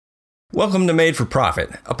Welcome to Made for Profit,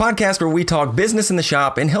 a podcast where we talk business in the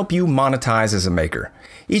shop and help you monetize as a maker.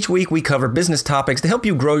 Each week we cover business topics to help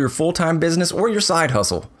you grow your full-time business or your side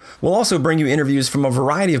hustle. We'll also bring you interviews from a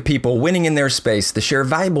variety of people winning in their space to share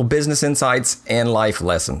valuable business insights and life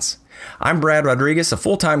lessons. I'm Brad Rodriguez, a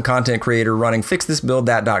full-time content creator running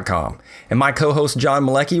FixThisBuildThat.com, and my co-host John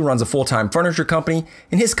Malecki runs a full-time furniture company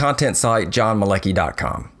and his content site,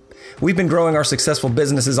 JohnMalecki.com. We've been growing our successful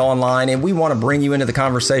businesses online, and we want to bring you into the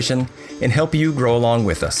conversation and help you grow along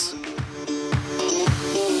with us.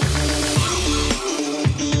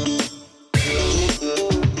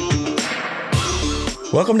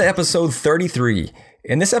 Welcome to episode 33.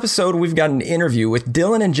 In this episode, we've got an interview with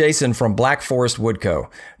Dylan and Jason from Black Forest Wood Co.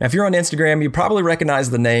 Now, if you're on Instagram, you probably recognize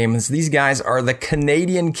the names. These guys are the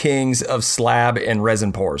Canadian kings of slab and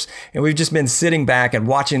resin pours, and we've just been sitting back and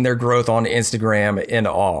watching their growth on Instagram in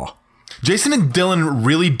awe. Jason and Dylan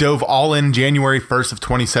really dove all in January 1st of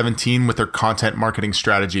 2017 with their content marketing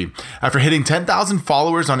strategy. After hitting 10,000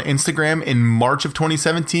 followers on Instagram in March of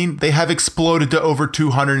 2017, they have exploded to over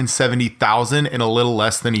 270,000 in a little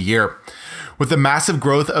less than a year. With the massive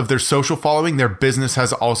growth of their social following, their business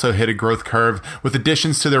has also hit a growth curve with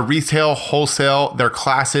additions to their retail, wholesale, their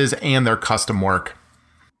classes, and their custom work.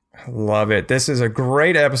 Love it. This is a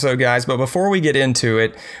great episode, guys. But before we get into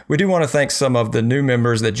it, we do want to thank some of the new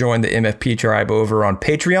members that joined the MFP tribe over on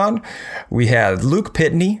Patreon. We have Luke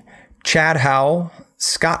Pitney, Chad Howell,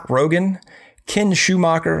 Scott Rogan, Ken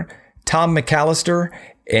Schumacher, Tom McAllister,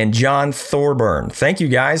 and John Thorburn. Thank you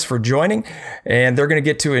guys for joining, and they're going to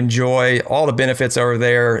get to enjoy all the benefits over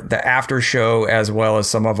there, the after show, as well as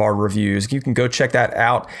some of our reviews. You can go check that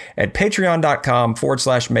out at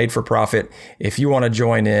patreon.com/made-for-profit if you want to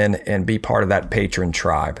join in and be part of that patron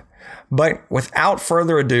tribe. But without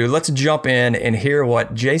further ado, let's jump in and hear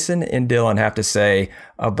what Jason and Dylan have to say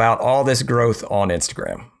about all this growth on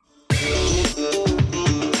Instagram.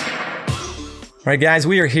 All right, guys,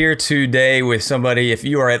 we are here today with somebody, if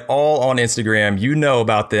you are at all on Instagram, you know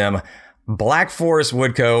about them, Black Forest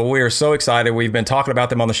Wood Co. We are so excited. We've been talking about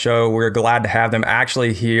them on the show. We're glad to have them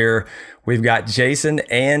actually here. We've got Jason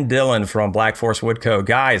and Dylan from Black Forest Wood Co.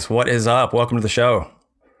 Guys, what is up? Welcome to the show.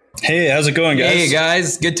 Hey, how's it going, guys? Hey,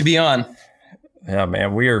 guys. Good to be on. Yeah,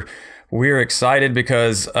 man, we're excited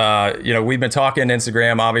because, we've been talking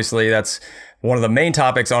Instagram. Obviously, that's one of the main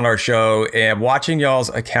topics on our show, and watching y'all's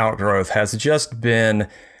account growth has just been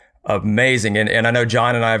amazing. And I know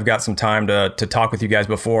John and I have got some time to talk with you guys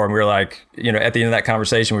before, and we were like, at the end of that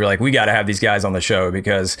conversation, we were like, we got to have these guys on the show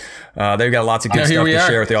because they've got lots of good stuff to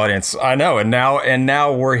share with the audience. I know, and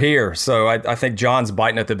now we're here. So I think John's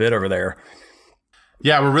biting at the bit over there.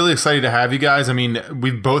 Yeah, we're really excited to have you guys. I mean,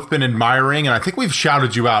 we've both been admiring, and I think we've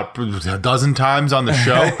shouted you out a dozen times on the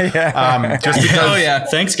show. Just because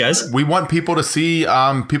thanks, guys. We want people to see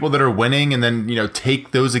people that are winning and then,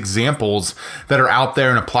 take those examples that are out there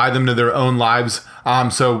and apply them to their own lives.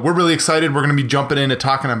 So we're really excited. We're going to be jumping into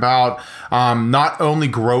talking about not only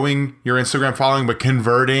growing your Instagram following, but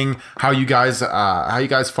converting, how you guys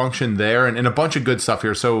function there, and a bunch of good stuff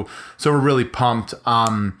here. So we're really pumped.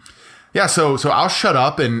 Yeah, so I'll shut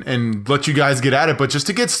up and let you guys get at it. But just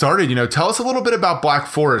to get started, tell us a little bit about Black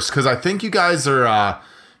Forest, because I think you guys are,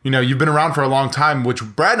 you've been around for a long time, which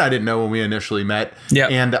Brad and I didn't know when we initially met. Yeah.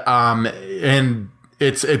 And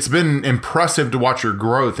it's been impressive to watch your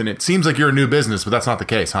growth, and it seems like you're a new business, but that's not the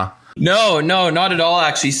case, huh? No, not at all,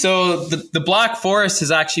 actually. So the Black Forest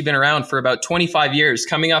has actually been around for about 25 years.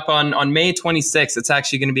 Coming up on May 26th, it's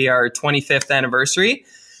actually going to be our 25th anniversary.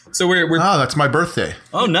 So we're that's my birthday.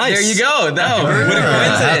 Oh, nice. There you go. No, what a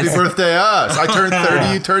coincidence. Happy birthday, us. I turned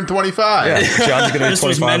 30, you turned 25. Yeah, John's going to be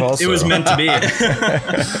 25 also. It was meant to be.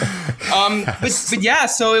 But yeah,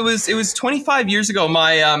 so it was 25 years ago.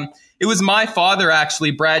 It was my father,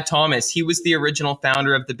 actually, Brad Thomas. He was the original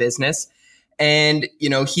founder of the business. And,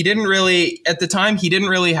 he didn't really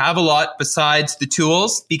have a lot besides the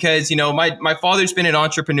tools because, my father's been an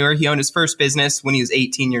entrepreneur. He owned his first business when he was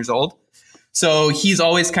 18 years old. So he's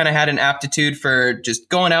always kind of had an aptitude for just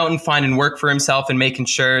going out and finding work for himself and making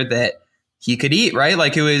sure that he could eat, right?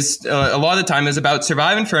 Like it was a lot of the time it was about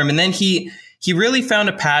surviving for him. And then he really found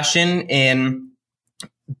a passion in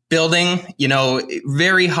building,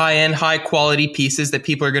 very high end, high quality pieces that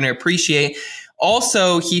people are going to appreciate.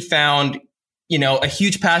 Also, he found, a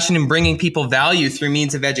huge passion in bringing people value through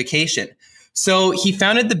means of education. So he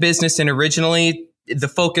founded the business, and originally the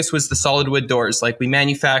focus was the solid wood doors. Like we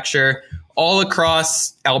manufacture all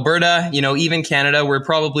across Alberta, even Canada. We're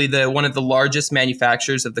probably one of the largest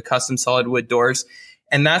manufacturers of the custom solid wood doors.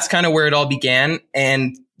 And that's kind of where it all began.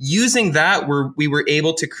 And using that, we were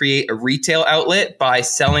able to create a retail outlet by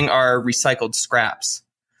selling our recycled scraps.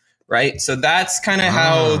 right? So that's kind of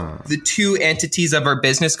how the two entities of our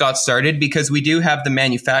business got started, because we do have the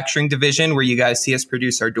manufacturing division where you guys see us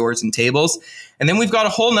produce our doors and tables. And then we've got a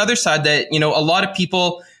whole nother side that, a lot of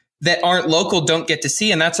people that aren't local don't get to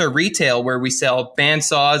see. And that's our retail, where we sell band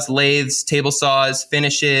saws, lathes, table saws,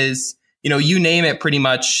 finishes, you name it, pretty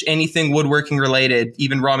much anything woodworking related,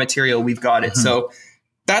 even raw material, we've got it. So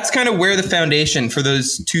that's kind of where the foundation for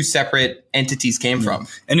those two separate entities came from.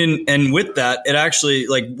 And with that, it actually,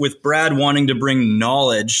 like with Brad wanting to bring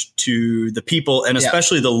knowledge to the people, and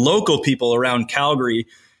especially the local people around Calgary,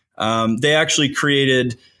 they actually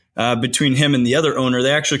created, between him and the other owner,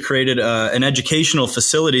 they actually created an educational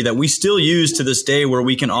facility that we still use to this day, where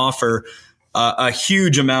we can offer a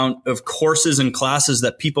huge amount of courses and classes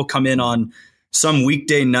that people come in on. Some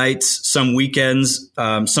weekday nights, some weekends.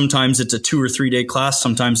 Sometimes it's a 2 or 3 day class.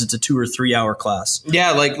 Sometimes it's a 2 or 3 hour class.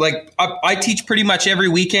 Yeah, like I teach pretty much every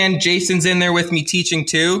weekend. Jason's in there with me teaching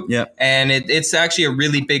too. Yeah, and it's actually a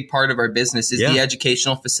really big part of our business is the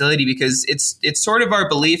educational facility, because it's sort of our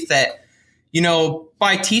belief that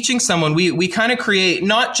by teaching someone, we kind of create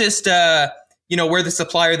not just we're the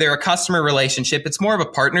supplier, they're a customer relationship. It's more of a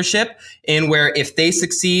partnership, in where if they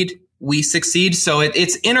succeed, we succeed. So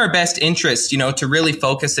it's in our best interest, to really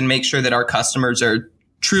focus and make sure that our customers are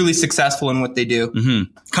truly successful in what they do.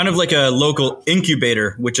 Mm-hmm. Kind of like a local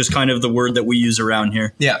incubator, which is kind of the word that we use around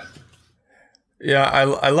here. Yeah. Yeah,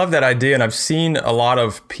 I love that idea. And I've seen a lot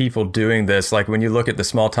of people doing this. Like when you look at the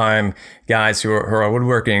small time guys who are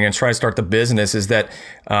woodworking and try to start the business, is that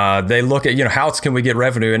they look at, how else can we get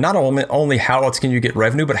revenue? And not only how else can you get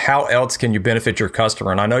revenue, but how else can you benefit your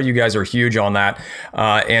customer? And I know you guys are huge on that.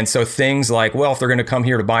 And so things like, well, if they're going to come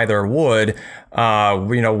here to buy their wood,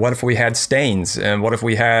 what if we had stains, and what if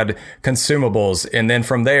we had consumables? And then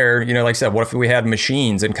from there, like I said, what if we had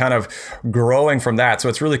machines, and kind of growing from that. So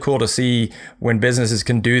it's really cool to see when businesses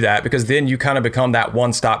can do that, because then you kind of become that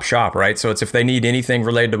one-stop shop, right? So it's, if they need anything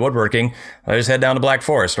related to woodworking, they just head down to Black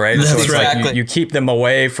Forest, right? That's so it's exactly. like you keep them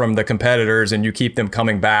away from the competitors, and you keep them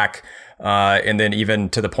coming back. And then even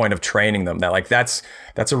to the point of training them, that's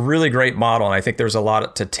a really great model. And I think there's a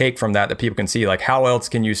lot to take from that people can see, like how else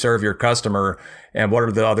can you serve your customer, and what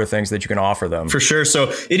are the other things that you can offer them? For sure.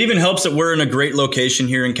 So it even helps that we're in a great location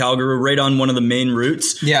here in Calgary. We're right on one of the main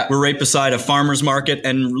routes. Yeah. We're right beside a farmer's market,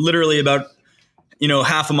 and literally about,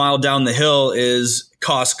 half a mile down the hill is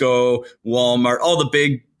Costco, Walmart, all the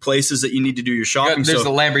big places that you need to do your shopping. There's a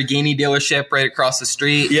Lamborghini dealership right across the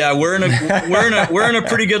street. Yeah, we're in a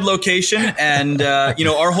pretty good location, and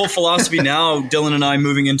our whole philosophy now, Dylan and I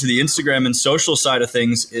moving into the Instagram and social side of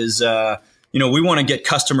things, is we want to get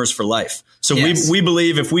customers for life. So we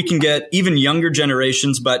believe if we can get even younger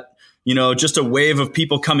generations, but just a wave of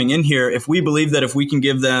people coming in here, if we believe that if we can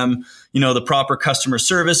give them, the proper customer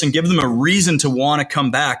service and give them a reason to want to come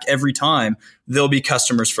back every time, they'll be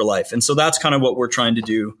customers for life. And so that's kind of what we're trying to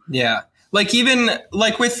do. Yeah. We're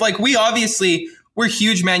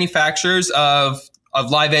huge manufacturers of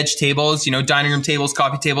live edge tables, dining room tables,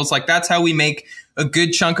 coffee tables. Like that's how we make a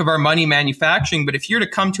good chunk of our money manufacturing. But if you're to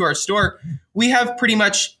come to our store, we have pretty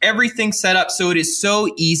much everything set up so it is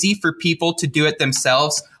so easy for people to do it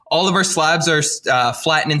themselves. All of our slabs are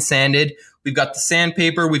flattened and sanded. We've got the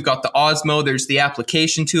sandpaper. We've got the Osmo. There's the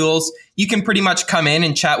application tools. You can pretty much come in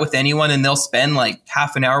and chat with anyone, and they'll spend like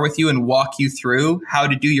half an hour with you and walk you through how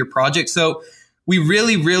to do your project. So we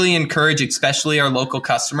really, really encourage, especially our local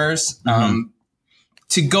customers,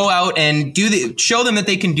 to go out and show them that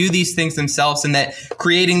they can do these things themselves, and that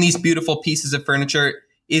creating these beautiful pieces of furniture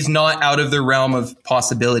is not out of the realm of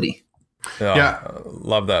possibility. Yeah,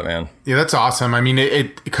 love that, man. Yeah, that's awesome. I mean,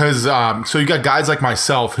 because so you got guys like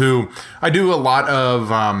myself who I do a lot of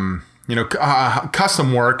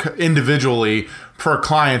custom work individually for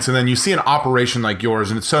clients, and then you see an operation like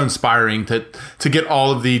yours, and it's so inspiring to get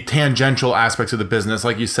all of the tangential aspects of the business.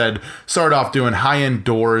 Like you said, start off doing high-end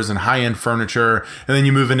doors and high-end furniture, and then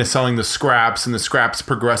you move into selling the scraps, and the scraps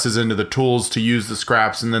progresses into the tools to use the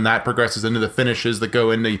scraps, and then that progresses into the finishes that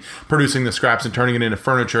go into producing the scraps and turning it into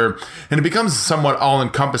furniture, and it becomes somewhat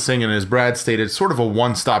all-encompassing, and as Brad stated, sort of a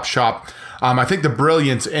one-stop shop. I think the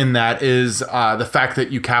brilliance in that is the fact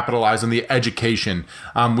that you capitalize on the education.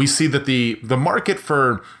 We see that the market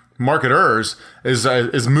for marketers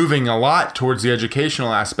is moving a lot towards the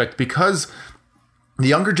educational aspect, because the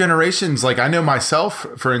younger generations, like I know myself,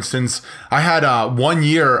 for instance, I had 1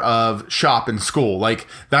 year of shop in school. Like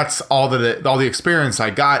that's all the experience I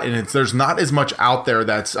got, and there's not as much out there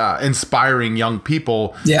that's inspiring young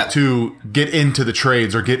people to get into the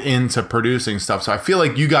trades or get into producing stuff. So I feel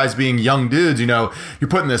like you guys being young dudes, you're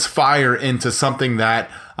putting this fire into something that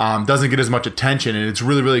doesn't get as much attention, and it's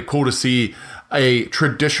really, really cool to see a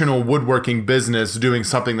traditional woodworking business doing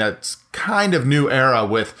something that's kind of new era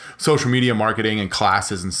with social media marketing and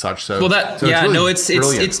classes and such. So, that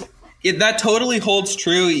totally holds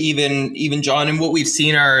true. Even John, and what we've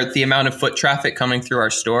seen are the amount of foot traffic coming through our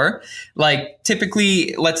store. Like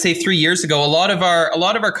typically, let's say 3 years ago, a lot of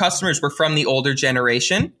our customers were from the older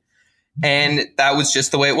generation. And that was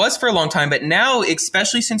just the way it was for a long time. But now,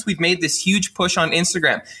 especially since we've made this huge push on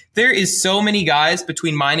Instagram, there is so many guys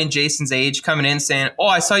between mine and Jason's age coming in saying, "Oh,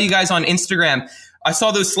 I saw you guys on Instagram. I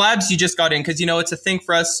saw those slabs you just got in." Because, it's a thing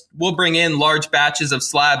for us. We'll bring in large batches of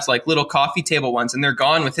slabs, like little coffee table ones, and they're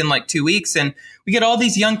gone within like 2 weeks. And we get all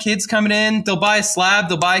these young kids coming in. They'll buy a slab,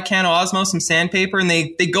 they'll buy a can of Osmo, some sandpaper, and they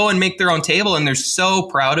go and make their own table. And they're so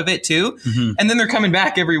proud of it too. Mm-hmm. And then they're coming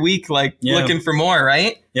back every week, looking for more,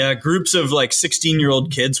 right? Yeah, groups of like 16-year-old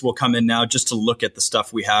kids will come in now just to look at the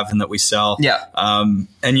stuff we have and that we sell. Yeah. And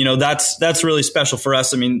that's really special for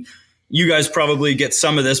us. I mean, you guys probably get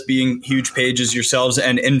some of this being huge pages yourselves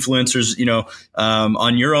and influencers,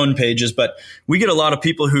 on your own pages. But we get a lot of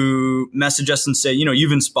people who message us and say,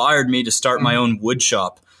 you've inspired me to start my own wood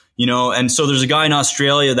shop, and so there's a guy in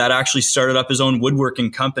Australia that actually started up his own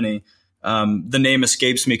woodworking company. The name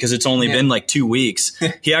escapes me because it's only been like 2 weeks.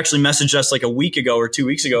 He actually messaged us like a week ago or 2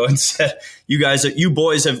 weeks ago and said, you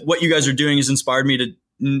boys what you guys are doing has inspired me to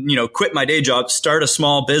quit my day job, start a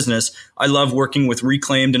small business. I love working with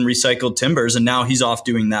reclaimed and recycled timbers. And now he's off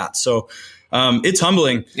doing that. So, it's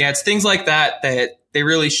humbling. Yeah. It's things like that they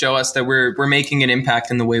really show us that we're making an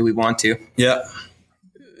impact in the way we want to. Yeah.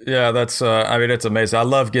 Yeah. That's, it's amazing. I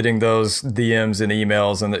love getting those DMs and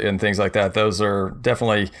emails and things like that. Those are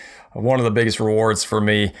definitely one of the biggest rewards for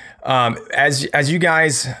me. As you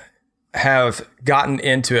guys have gotten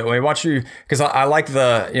into it, when we watch you, because I like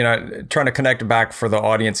trying to connect back for the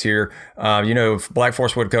audience here. Black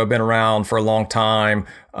Forest Wood Co. been around for a long time.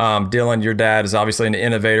 Dylan, your dad, is obviously an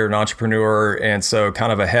innovator, an entrepreneur, and so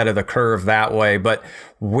kind of ahead of the curve that way. But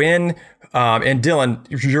when, and Dylan,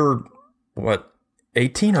 you're what,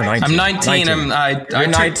 18 or 19? I'm 19. I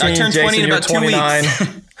turned 20 in about 2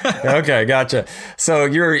 weeks. Okay, gotcha. So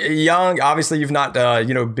you're young. Obviously, you've not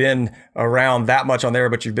been around that much on there,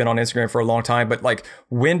 but you've been on Instagram for a long time. But like,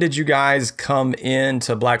 when did you guys come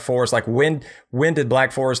into Black Forest? Like, when did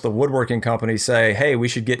Black Forest, the woodworking company, say, "Hey, we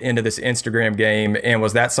should get into this Instagram game"? And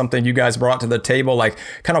was that something you guys brought to the table? Like,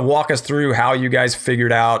 kind of walk us through how you guys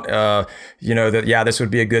figured out, that this would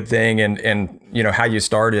be a good thing, and how you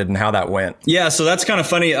started and how that went. Yeah, so that's kind of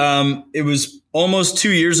funny. It was almost 2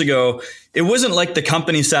 years ago. It wasn't like the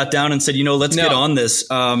company sat down and said, let's get on this.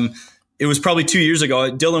 It was probably 2 years ago.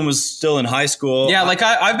 Dylan was still in high school. Yeah, like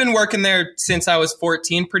I've been working there since I was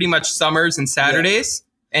 14, pretty much summers and Saturdays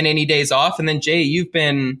and any days off. And then Jay,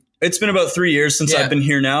 It's been about 3 years since I've been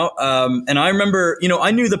here now. And I remember,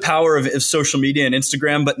 I knew the power of social media and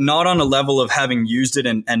Instagram, but not on a level of having used it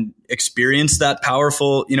and experienced that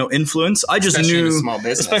powerful, influence. I just knew,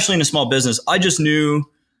 especially in a small business, I just knew,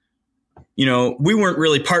 we weren't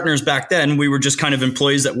really partners back then. We were just kind of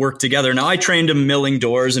employees that worked together. Now, I trained him milling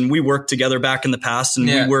doors, and we worked together back in the past, and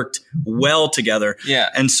we worked well together. Yeah.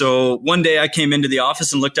 And so one day I came into the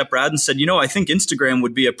office and looked at Brad and said, I think Instagram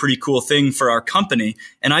would be a pretty cool thing for our company.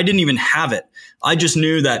 And I didn't even have it. I just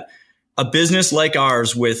knew that a business like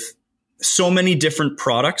ours with so many different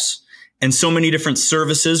products and so many different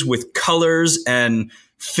services with colors and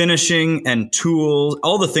finishing and tools,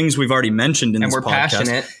 all the things we've already mentioned in this podcast. And we're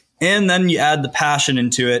passionate. And then you add the passion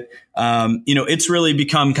into it. It's really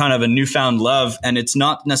become kind of a newfound love. And it's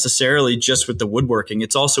not necessarily just with the woodworking.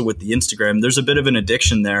 It's also with the Instagram. There's a bit of an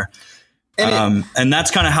addiction there. And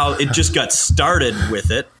that's kind of how it just got started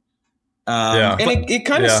with it. It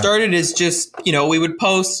kind of started as just, we would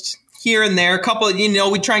post here and there, a couple,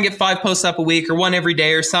 we'd try and get 5 posts up a week or one every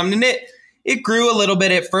day or something. And it grew a little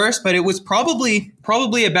bit at first, but it was probably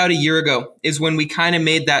about a year ago is when we kind of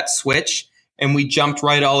made that switch. And we jumped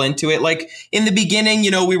right all into it. Like in the beginning,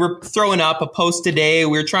 we were throwing up a post a day.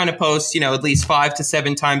 We were trying to post, at least 5 to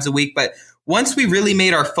 7 times a week. But once we really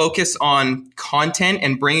made our focus on content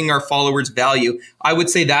and bringing our followers value, I would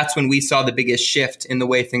say that's when we saw the biggest shift in the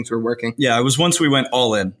way things were working. Yeah, it was once we went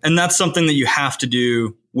all in. And that's something that you have to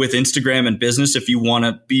do with Instagram and business if you want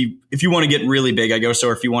to get really big, I guess,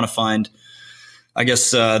 or if you want to find, I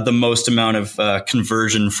guess, the most amount of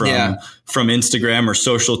conversion from Instagram or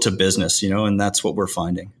social to business, and that's what we're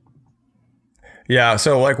finding. Yeah.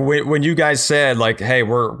 So like when you guys said like, "Hey,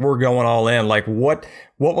 we're going all in," like what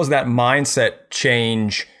was that mindset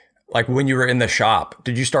change like when you were in the shop?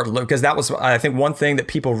 Did you start look? Because that was, I think, one thing that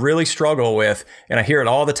people really struggle with, and I hear it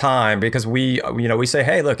all the time because we say,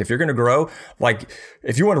 hey, look, if you're going to grow, like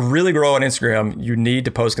if you want to really grow on Instagram, you need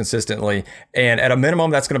to post consistently, and at a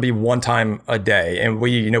minimum, that's going to be 1 time a day. And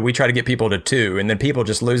we try to get people to 2, and then people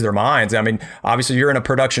just lose their minds. I mean, obviously, you're in a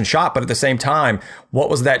production shop, but at the same time, what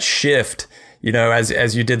was that shift?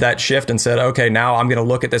 As you did that shift and said, okay, now I'm going to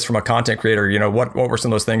look at this from a content creator, what were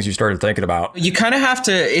some of those things you started thinking about? You kind of have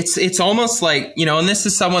to, it's almost like, and this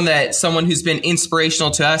is someone who's been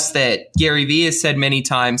inspirational to us that Gary Vee has said many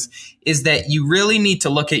times, is that you really need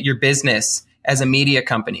to look at your business as a media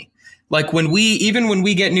company. Like when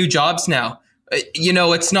we get new jobs now,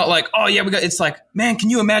 it's not like, oh yeah, it's like, man,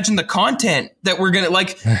 can you imagine the content that we're going to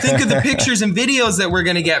like, think of the pictures and videos that we're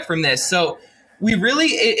going to get from this. So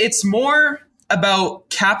it's more about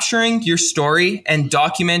capturing your story and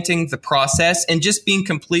documenting the process and just being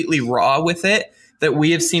completely raw with it that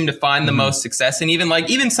we have seemed to find the most success. And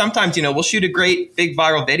even sometimes, we'll shoot a great big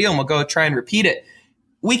viral video and we'll go try and repeat it.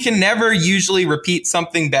 We can never usually repeat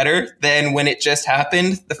something better than when it just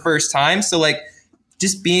happened the first time. So like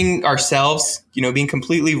just being ourselves, being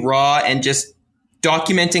completely raw and just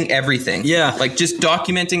documenting everything. Yeah. Like just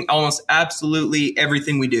documenting almost absolutely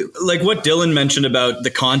everything we do. Like what Dylan mentioned about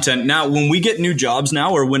the content. Now, when we get new jobs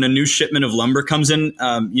now, or when a new shipment of lumber comes in,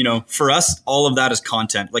 for us, all of that is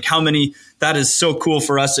content. Like that is so cool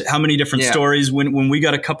for us. How many different stories when we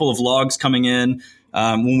got a couple of logs coming in,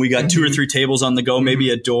 when we got 2 or 3 tables on the go,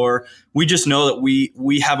 maybe a door, we just know that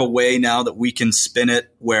we have a way now that we can spin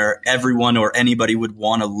it where everyone or anybody would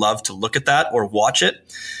want to love to look at that or watch it.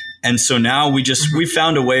 And so now we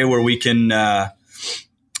found a way where we can,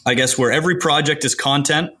 where every project is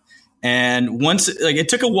content. And once, it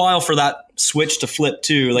took a while for that switch to flip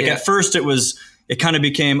too. At first it kind of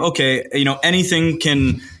became, okay, anything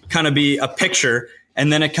can kind of be a picture.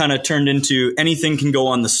 And then it kind of turned into anything can go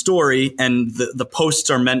on the story, and the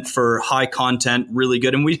posts are meant for high content, really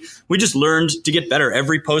good. And we just learned to get better.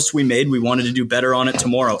 Every post we made, we wanted to do better on it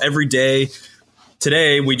tomorrow. Every day.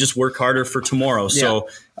 Today, we just work harder for tomorrow. So,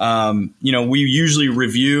 we usually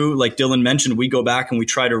review, like Dylan mentioned, we go back and we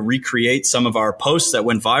try to recreate some of our posts that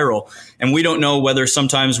went viral. And we don't know whether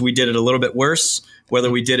sometimes we did it a little bit worse,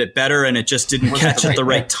 whether we did it better and it just didn't catch at the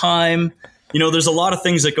right time. There's a lot of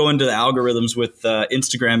things that go into the algorithms with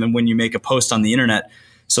Instagram and when you make a post on the internet.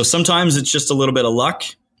 So sometimes it's just a little bit of luck,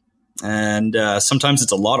 and sometimes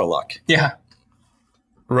it's a lot of luck. Yeah.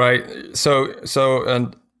 Right. So,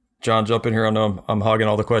 and John, jump in here. I know I'm hogging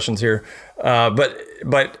all the questions here.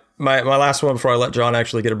 But my last one before I let John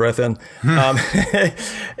actually get a breath in,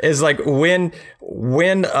 is like when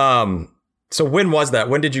was that?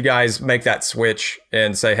 When did you guys make that switch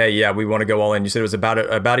and say, hey, yeah, we want to go all in? You said it was about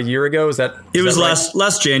a year ago. Is that? It was right?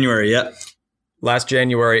 last January. Yeah. Last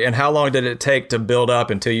January. And how long did it take to build up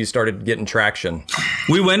until you started getting traction?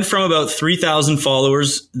 We went from about 3,000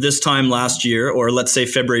 followers this time last year, or let's say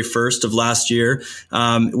February 1st of last year.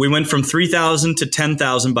 We went from 3,000 to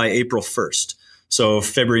 10,000 by April 1st. So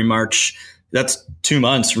February, March, that's 2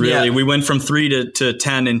 months, really. Yeah. We went from 3 to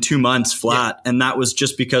 10 in 2 months flat. Yeah. And that was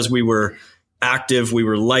just because we were active, we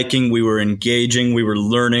were liking, we were engaging, we were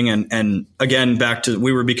learning, and again, back to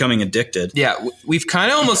we were becoming addicted. Yeah, we've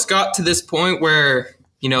kind of almost got to this point where,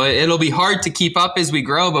 it'll be hard to keep up as we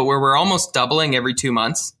grow, but where we're almost doubling every 2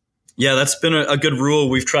 months. Yeah, that's been a good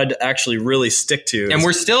rule we've tried to actually really stick to. And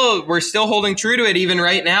we're still holding true to it even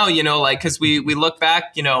right now, because we look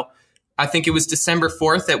back, I think it was December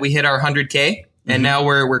 4th that we hit our 100K, and now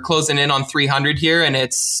we're closing in on 300 here, and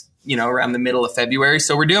it's around the middle of February.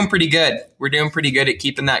 So we're doing pretty good. We're doing pretty good at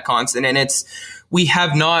keeping that constant. And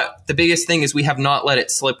the biggest thing is we have not let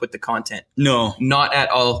it slip with the content. No, not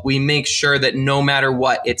at all. We make sure that no matter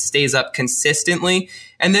what, it stays up consistently,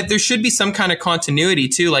 and that there should be some kind of continuity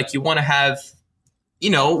too. Like you want to have,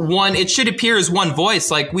 it should appear as one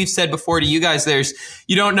voice. Like we've said before to you guys,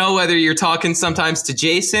 you don't know whether you're talking sometimes to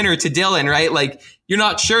Jason or to Dylan, right? Like you're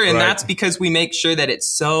not sure. And that's because we make sure that it's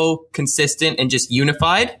so consistent and just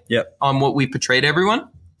unified on what we portray to everyone.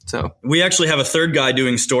 So we actually have a third guy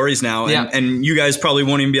doing stories now, and you guys probably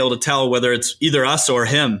won't even be able to tell whether it's either us or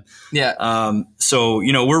him. Yeah. So,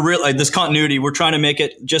 we're real, like this continuity, we're trying to make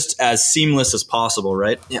it just as seamless as possible.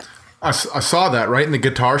 Right. Yeah. I saw that right in the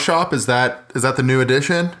guitar shop. Is that the new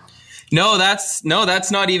edition? No, that's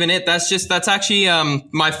not even it. That's actually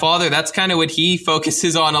my father. That's kind of what he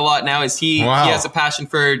focuses on a lot now. Is he has a passion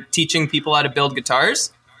for teaching people how to build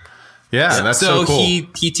guitars. Yeah, that's so cool.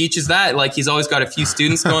 He teaches that. Like he's always got a few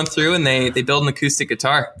students going through, and they build an acoustic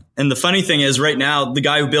guitar. And the funny thing is, right now, the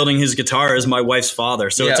guy building his guitar is my wife's father.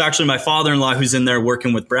 So it's actually my father-in-law who's in there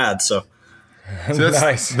working with Brad. So So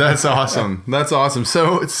Nice. That's awesome. That's awesome.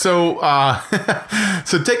 So so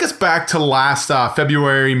take us back to last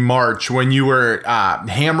February, March, when you were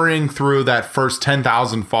hammering through that first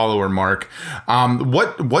 10,000 follower mark.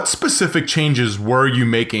 What specific changes were you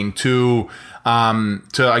making to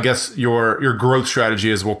I guess your growth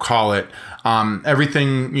strategy, as we'll call it?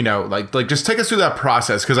 Everything, like just take us through that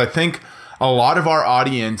process, because I think a lot of our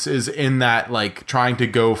audience is in that, like, trying to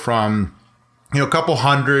go from a couple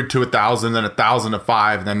hundred to 1,000, then 1,000 to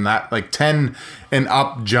 5, then that like 10 and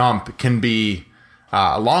up jump can be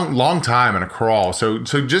a long time and a crawl. So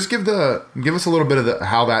just give us a little bit of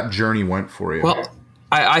how that journey went for you. Well,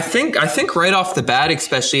 I think right off the bat,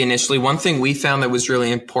 especially initially, one thing we found that was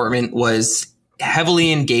really important was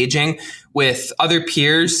heavily engaging with other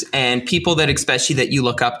peers and people that especially that you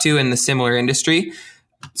look up to in the similar industry.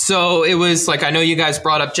 So it was like, I know you guys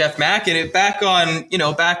brought up Jeff Mack, and back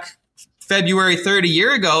February 3rd, a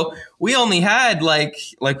year ago, we only had like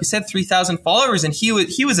we said, 3,000 followers, and he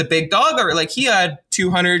was a big dog, or like he had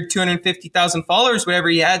 250,000 followers, whatever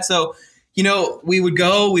he had. So, we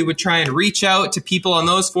would try and reach out to people on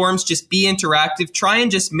those forums, just be interactive, try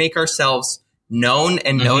and just make ourselves known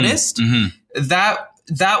and noticed. Mm-hmm.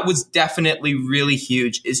 That was definitely really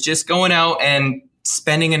huge, is just going out and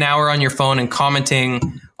spending an hour on your phone and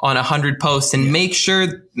commenting on 100 posts, and make sure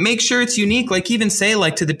it's unique. Like, even say,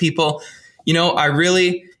 like, to the people,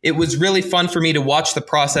 it was really fun for me to watch the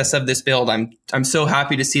process of this build. I'm so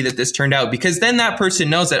happy to see that this turned out, because then that person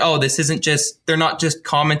knows that, oh, this isn't just, they're not just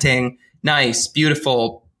commenting nice,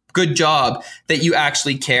 beautiful, good job, that you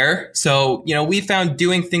actually care. So, we found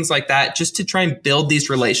doing things like that just to try and build these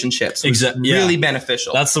relationships was really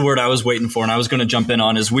beneficial. That's the word I was waiting for, and I was going to jump in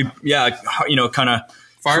on is kind of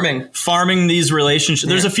farming these relationships.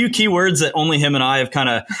 There's a few key words that only him and I have kind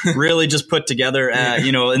of really just put together,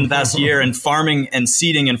 in the past year, and farming and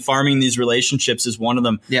seeding and farming these relationships is one of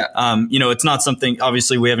them. Yeah. It's not something,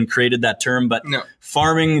 obviously we haven't created that term, but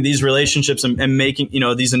farming these relationships and making,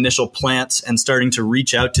 these initial plants and starting to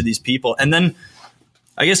reach out to these people. And then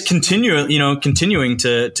I guess continuing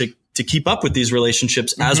to keep up with these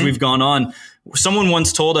relationships as we've gone on. Someone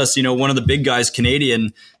once told us, one of the big guys,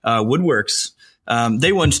 Canadian, Woodworks,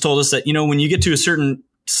 they once told us that, when you get to a certain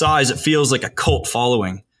size, it feels like a cult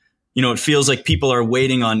following. It feels like people are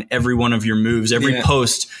waiting on every one of your moves, every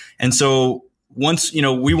post. And so once,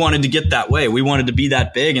 we wanted to get that way, we wanted to be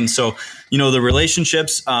that big. And so, the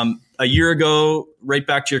relationships, a year ago, right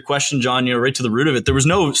back to your question, John, right to the root of it, there was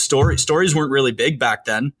no stories weren't really big back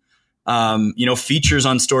then. Features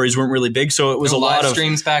on stories weren't really big. So it was a lot of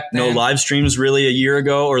streams back then. No live streams really a year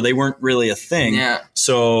ago, or they weren't really a thing. Yeah.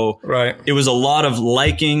 So it was a lot of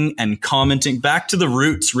liking and commenting, back to the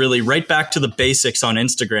roots, really, right back to the basics on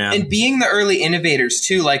Instagram. And being the early innovators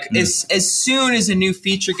too, like as soon as a new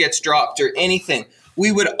feature gets dropped or anything,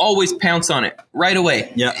 we would always pounce on it right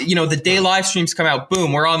away. Yeah. The day live streams come out,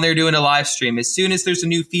 boom, we're on there doing a live stream. As soon as there's a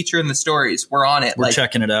new feature in the stories, we're on it. We're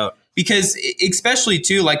checking it out. Because especially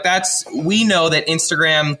too, like we know that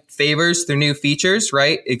Instagram favors their new features,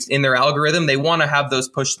 right? In their algorithm, they want to have those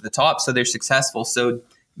pushed to the top so they're successful. So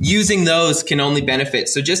using those can only benefit.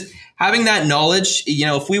 So just having that knowledge,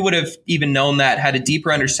 if we would have even known that, had a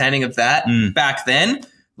deeper understanding of that back then,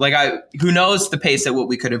 who knows the pace at what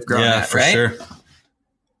we could have grown at, for right? Sure.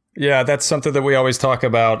 Yeah, that's something that we always talk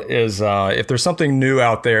about is if there's something new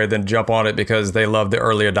out there, then jump on it, because they love the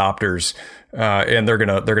early adopters, and they're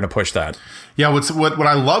gonna push that. Yeah, what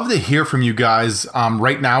I love to hear from you guys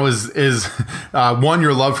right now is one,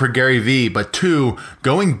 your love for Gary Vee, but two,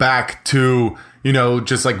 going back to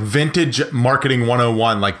just like vintage marketing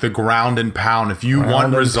 101, like the ground and pound. If you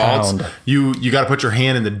want results, you got to put your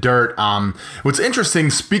hand in the dirt. What's interesting,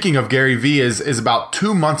 speaking of Gary Vee, is about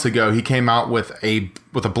 2 months ago, he came out with a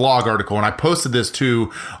blog article, and I posted this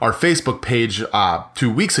to our Facebook page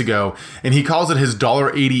 2 weeks ago, and he calls it his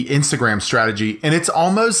 $1.80 Instagram strategy, and it's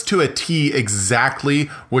almost to a T exactly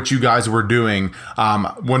what you guys were doing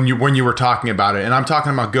when you were talking about it. And I'm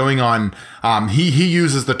talking about going on. He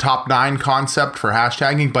uses the top 9 concept for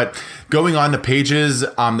hashtagging, but going on to pages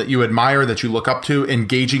that you admire, that you look up to,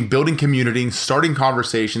 engaging, building community, starting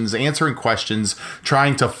conversations, answering questions,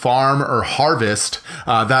 trying to farm or harvest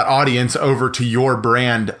that audience over to your brand.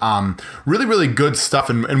 Really, really good stuff.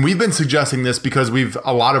 And we've been suggesting this because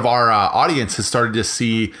a lot of our audience has started to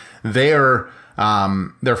see their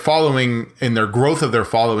their following and their growth of their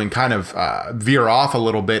following kind of veer off a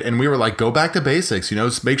little bit. And we were like, go back to basics,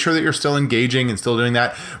 make sure that you're still engaging and still doing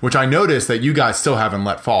that, which I noticed that you guys still haven't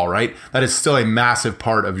let fall, right? That is still a massive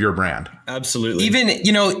part of your brand. Absolutely. Even,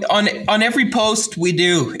 on every post we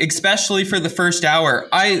do, especially for the first hour,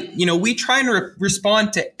 we try and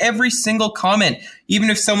respond to every single comment, even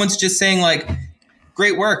if someone's just saying like,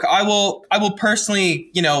 great work. I will personally,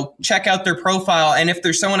 check out their profile. And if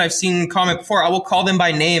there's someone I've seen comment before, I will call them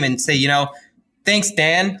by name and say, thanks,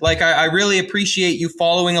 Dan. Like, I really appreciate you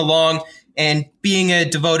following along and being a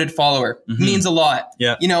devoted follower. Mm-hmm. Means a lot.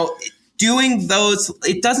 Yeah. Doing those,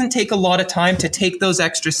 it doesn't take a lot of time to take those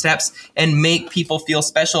extra steps and make people feel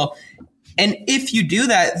special. And if you do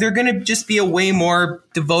that, they're going to just be a way more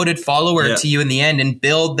devoted follower to you in the end and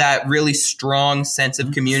build that really strong sense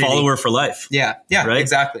of community. Follower for life. Yeah, right?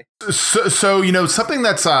 Exactly. So something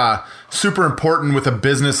that's super important with a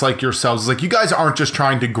business like yourselves is like you guys aren't just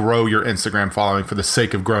trying to grow your Instagram following for the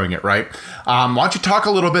sake of growing it, right? Why don't you talk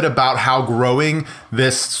a little bit about how growing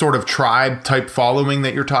this sort of tribe type following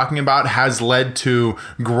that you're talking about has led to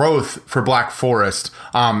growth for Black Forest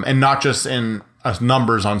and not just in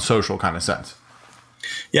numbers on social kind of sense?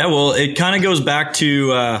 Yeah, well, it kind of goes back to,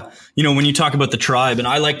 when you talk about the tribe, and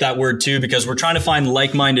I like that word too, because we're trying to find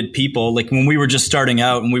like-minded people. Like when we were just starting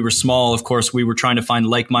out and we were small, of course, we were trying to find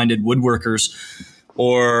like-minded woodworkers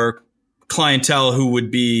or clientele who would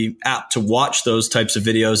be apt to watch those types of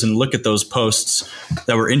videos and look at those posts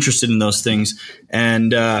that were interested in those things.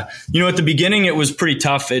 And, at the beginning, it was pretty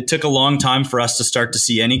tough. It took a long time for us to start to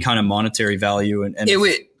see any kind of monetary value. And it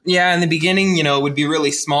would. Yeah, in the beginning, it would be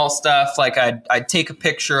really small stuff. Like I'd take a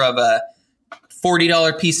picture of a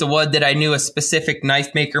 $40 piece of wood that I knew a specific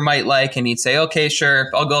knife maker might like, and he'd say, "Okay, sure,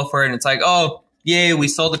 I'll go for it." And it's like, "Oh, yay, we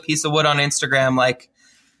sold a piece of wood on Instagram." Like,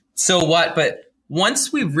 so what? But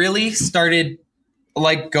once we really started,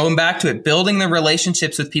 like, going back to it, building the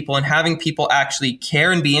relationships with people and having people actually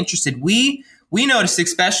care and be interested, we noticed,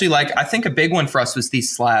 especially, like, I think a big one for us was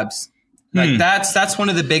these slabs. Like that's one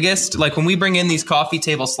of the biggest. Like when we bring in these coffee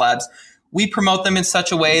table slabs, we promote them in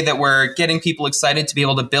such a way that we're getting people excited to be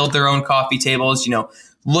able to build their own coffee tables,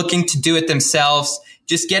 looking to do it themselves,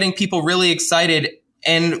 just getting people really excited.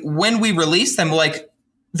 And when we release them, like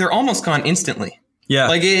they're almost gone instantly. Yeah.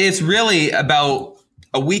 Like it's really about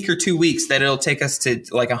a week or 2 weeks that it'll take us to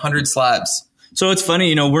like 100 slabs. So it's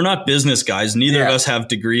funny, we're not business guys. Neither of us have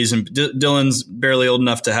degrees, and Dylan's barely old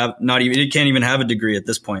enough to have he can't even have a degree at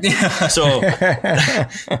this point. So,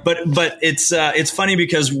 but it's funny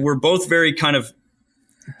because we're both very kind of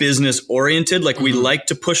business oriented. Like we like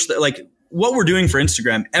to push like what we're doing for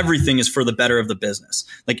Instagram. Everything is for the better of the business.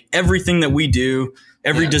 Like everything that we do,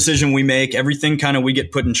 every decision we make, everything kind of we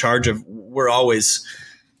get put in charge of.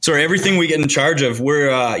 Everything we get in charge of,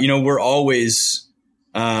 we're always,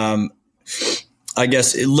 I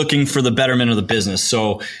guess, looking for the betterment of the business.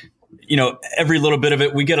 So, every little bit of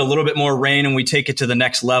it, we get a little bit more rain and we take it to the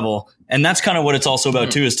next level. And that's kind of what it's also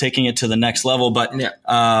about too, is taking it to the next level. But,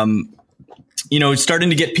 starting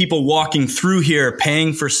to get people walking through here,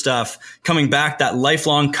 paying for stuff, coming back, that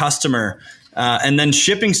lifelong customer, and then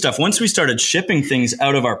shipping stuff. Once we started shipping things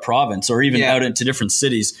out of our province or even out into different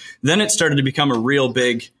cities, then it started to become a real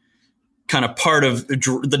big kind of part of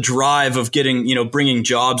the drive of getting, bringing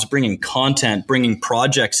jobs, bringing content, bringing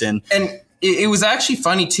projects in. And it was actually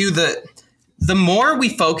funny too, the more we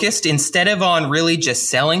focused, instead of on really just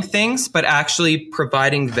selling things, but actually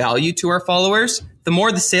providing value to our followers, the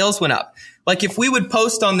more the sales went up. Like if we would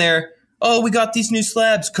post on there, "Oh, we got these new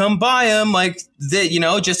slabs, come buy them," like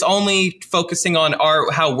just only focusing on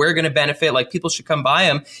how we're going to benefit, like people should come buy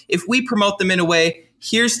them. If we promote them in a way,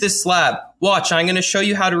 "Here's this slab. Watch, I'm going to show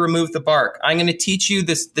you how to remove the bark. I'm going to teach you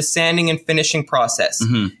the sanding and finishing process."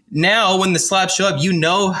 Mm-hmm. Now, when the slabs show up, you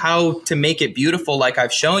know how to make it beautiful like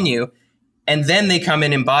I've shown you, and then they come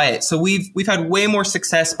in and buy it. So we've had way more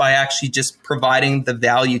success by actually just providing the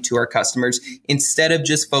value to our customers instead of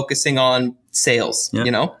just focusing on sales,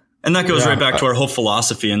 And that goes right back to our whole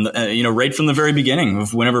philosophy and, right from the very beginning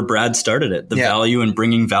of whenever Brad started it, the value and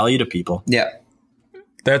bringing value to people. Yeah.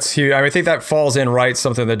 That's huge. I think that falls in right.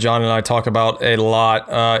 Something that John and I talk about a lot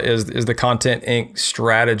is the Content Inc.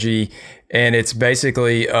 strategy. And it's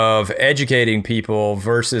basically of educating people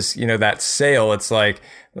versus, that sale. It's like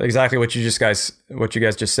exactly what you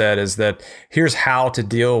guys just said is that here's how to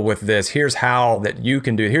deal with this. Here's how that you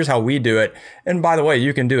can do it. Here's how we do it. And by the way,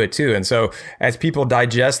 you can do it too. And so as people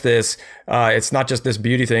digest this, it's not just this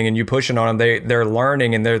beauty thing and you pushing on them. They're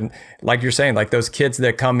learning and they're, like you're saying, like those kids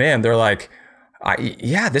that come in, they're like,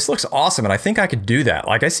 this looks awesome. And I think I could do that.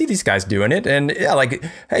 Like I see these guys doing it and yeah, like,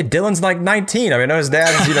 hey, Dylan's like 19. I mean, I know his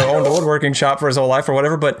dad's, owned a woodworking shop for his whole life or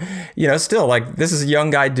whatever, but still like this is a young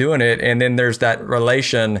guy doing it. And then there's that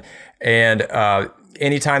relation and,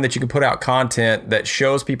 anytime that you can put out content that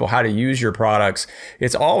shows people how to use your products,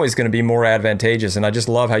 it's always going to be more advantageous. And I just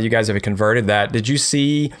love how you guys have converted that. Did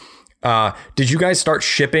you guys start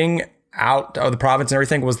shipping out of the province and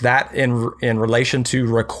everything? Was that in relation to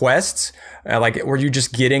requests? Like, were you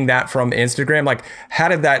just getting that from Instagram? Like, how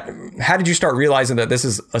did you start realizing that this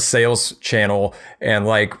is a sales channel? And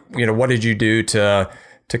like, what did you do to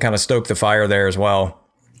kind of stoke the fire there as well?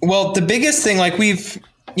 Well, the biggest thing, like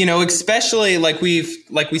especially like we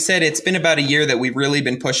said, it's been about a year that we've really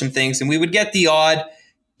been pushing things, and we would get the odd,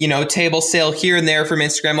 table sale here and there from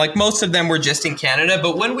Instagram. Like most of them were just in Canada.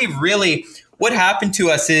 But what happened to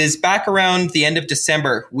us is back around the end of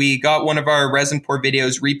December, we got one of our resin pour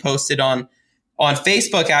videos reposted on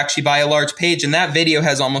Facebook actually by a large page. And that video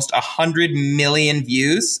has almost 100 million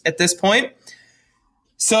views at this point.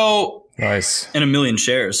 So nice. And 1 million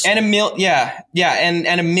shares. And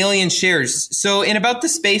and 1 million shares. So in about the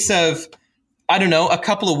space of, I don't know, a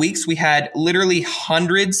couple of weeks, we had literally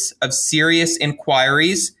hundreds of serious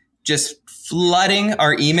inquiries just flooding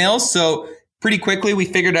our emails. So pretty quickly, we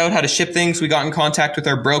figured out how to ship things. We got in contact with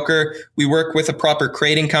our broker. We work with a proper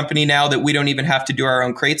crating company now that we don't even have to do our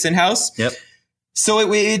own crates in-house. Yep. So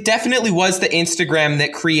it definitely was the Instagram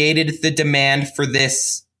that created the demand for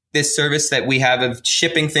this service that we have of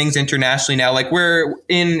shipping things internationally now. Like we're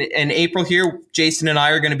in April here, Jason and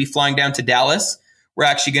I are going to be flying down to Dallas. We're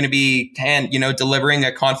actually going to be delivering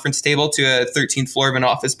a conference table to a 13th floor of an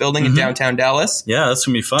office building in downtown Dallas. Yeah, that's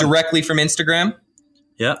going to be fun. Directly from Instagram.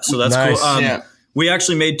 Yeah, so that's nice. Cool. We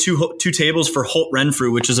actually made two tables for Holt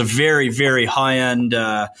Renfrew, which is a very, very high-end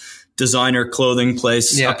designer clothing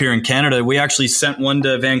place up here in Canada. We actually sent one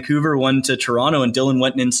to Vancouver, one to Toronto, and Dylan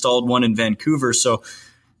went and installed one in Vancouver. So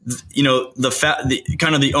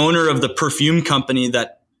the owner of the perfume company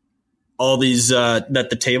that all these that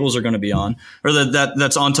the tables are going to be on, or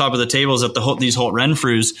that's on top of the tables at these Holt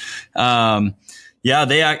Renfrews.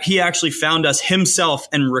 He actually found us himself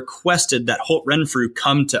and requested that Holt Renfrew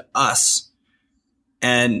come to us.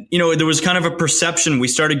 And there was kind of a perception. We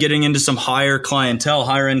started getting into some higher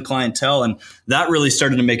end clientele, and that really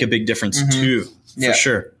started to make a big difference too, for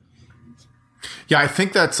sure. Yeah, I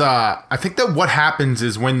think that what happens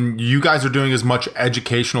is when you guys are doing as much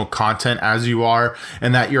educational content as you are,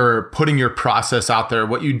 and that you're putting your process out there,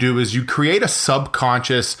 what you do is you create a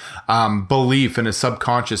subconscious belief and a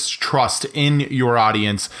subconscious trust in your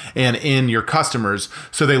audience and in your customers.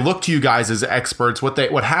 So they look to you guys as experts. What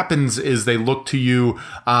happens is they look to you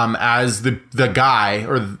as the guy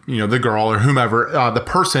or the girl or whomever, the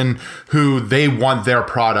person who they want their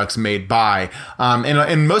products made by.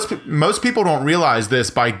 And most people don't realize this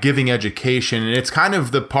by giving education, and it's kind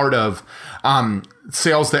of the part of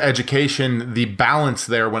sales to education, the balance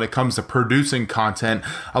there when it comes to producing content.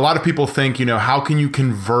 A lot of people think, how can you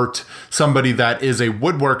convert somebody that is a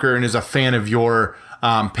woodworker and is a fan of your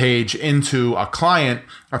page into a client?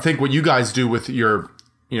 I think what you guys do with your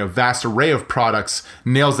vast array of products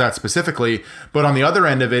nails that specifically. But on the other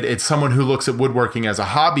end of it, it's someone who looks at woodworking as a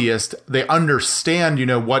hobbyist. They understand,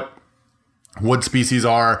 what wood species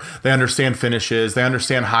are, they understand finishes, they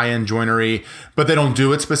understand high-end joinery, but they don't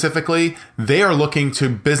do it specifically. They are looking to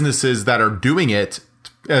businesses that are doing it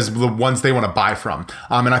as the ones they want to buy from.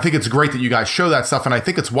 And I think it's great that you guys show that stuff. And I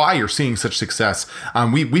think it's why you're seeing such success.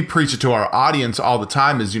 We preach it to our audience all the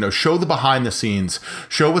time is, show the behind the scenes,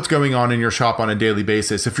 show what's going on in your shop on a daily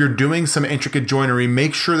basis. If you're doing some intricate joinery,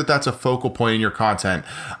 make sure that that's a focal point in your content.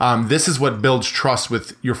 This is what builds trust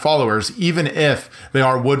with your followers, even if they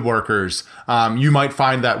are woodworkers. You might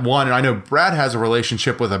find that one, and I know Brad has a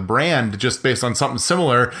relationship with a brand just based on something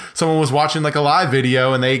similar. Someone was watching like a live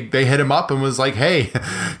video and they hit him up and was like, hey,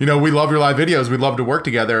 we love your live videos. We'd love to work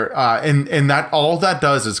together. And that all that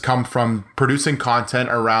does is come from producing content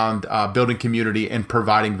around building community and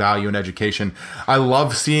providing value and education. I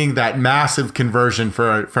love seeing that massive conversion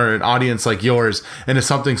for an audience like yours into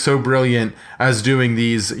something so brilliant as doing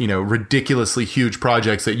these, ridiculously huge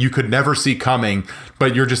projects that you could never see coming,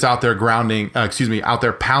 but you're just out there out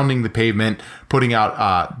there pounding the pavement, putting out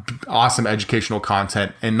awesome educational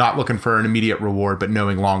content and not looking for an immediate reward, but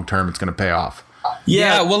knowing long-term it's going to pay off.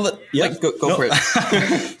 Yeah, well, go for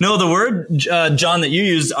it. No, the word, John, that you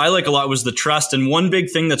used, I like a lot was the trust. And one big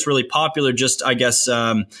thing that's really popular, just, I guess,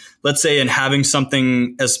 let's say in having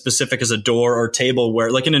something as specific as a door or table where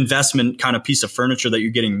like an investment kind of piece of furniture that you're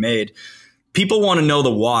getting made, people want to know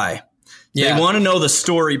the why. They want to know the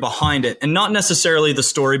story behind it, and not necessarily the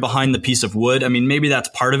story behind the piece of wood. I mean, maybe that's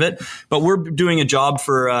part of it, but we're doing a job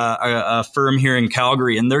for a firm here in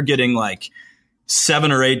Calgary, and they're getting like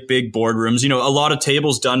 7 or 8 big boardrooms, a lot of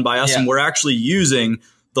tables done by us. And we're actually using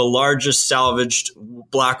the largest salvaged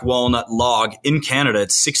black walnut log in Canada.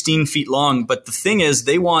 It's 16 feet long. But the thing is,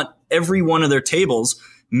 they want every one of their tables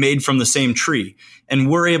made from the same tree. And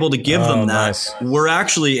we're able to give them that. Nice. We're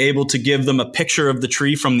actually able to give them a picture of the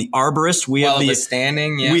tree from the arborist. We have the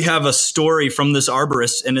standing. We have a story from this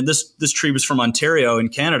arborist, and this tree was from Ontario in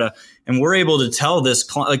Canada. And we're able to tell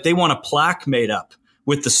this, like, they want a plaque made up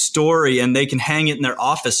with the story, and they can hang it in their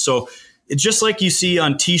office. So it's just like you see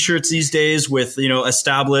on T-shirts these days with,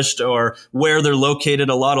 established or where they're located,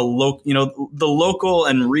 a lot of the local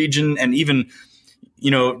and region, and even,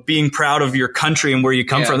 being proud of your country and where you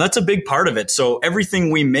come from. That's a big part of it. So everything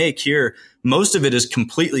we make here, most of it is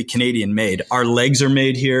completely Canadian made. Our legs are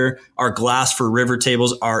made here. Our glass for river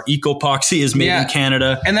tables, our ecopoxy is made in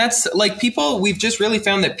Canada. And that's like we've just really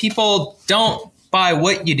found that people don't buy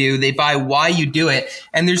what you do, they buy why you do it.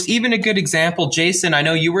 And there's even a good example. Jason, I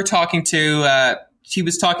know you were talking to, she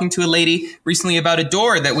was talking to a lady recently about a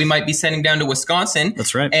door that we might be sending down to Wisconsin.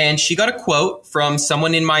 That's right. And she got a quote from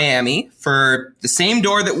someone in Miami for the same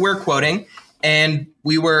door that we're quoting. And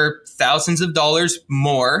we were thousands of dollars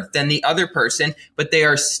more than the other person, but they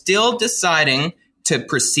are still deciding to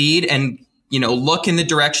proceed and look in the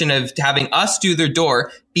direction of having us do their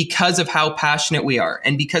door because of how passionate we are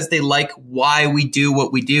and because they like why we do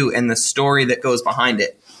what we do and the story that goes behind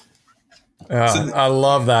it. I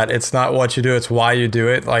love that. It's not what you do, it's why you do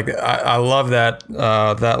it. Like, I love that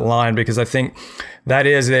line, because I think that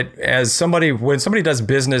is it. When somebody does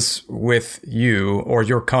business with you or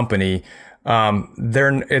your company,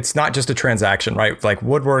 it's not just a transaction, right? Like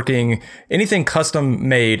woodworking, anything custom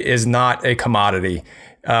made is not a commodity.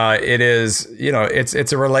 It is,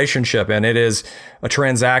 it's a relationship, and it is a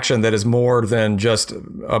transaction that is more than just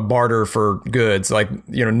a barter for goods. Like,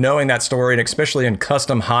 knowing that story, and especially in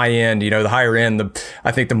custom high end, the higher end,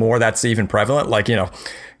 I think the more that's even prevalent. Like,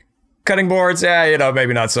 cutting boards,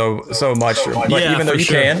 maybe not so much. But even though you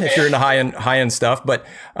can, if you're into high end stuff, but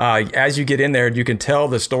as you get in there, you can tell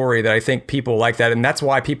the story that I think people like that, and that's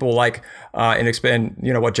why people like and expand,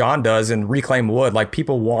 what John does and Reclaim Wood. Like,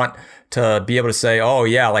 people want to be able to say, oh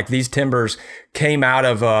yeah, like these timbers came out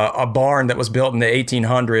of a barn that was built in the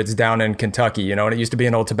 1800s down in Kentucky, and it used to be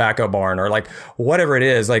an old tobacco barn, or like whatever it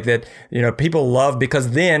is, like that, people love,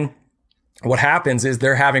 because then what happens is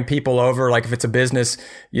they're having people over, like if it's a business,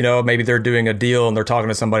 maybe they're doing a deal and they're talking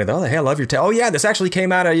to somebody, oh, hey, I love your tail. Oh yeah, this actually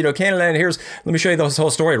came out of, Canada, and let me show you this whole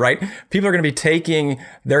story, right? People are going to be taking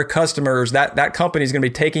their customers, that company is going to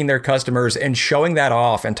be taking their customers and showing that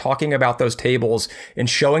off and talking about those tables and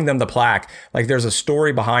showing them the plaque. Like, there's a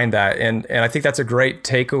story behind that. And I think that's a great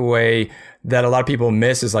takeaway that a lot of people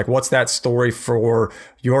miss, is like, what's that story for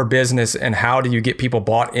your business, and how do you get people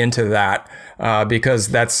bought into that? Because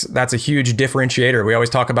that's a huge differentiator. We always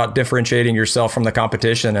talk about differentiating yourself from the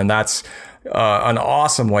competition, and that's an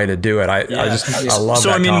awesome way to do it. I love that.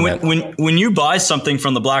 So, comment. When you buy something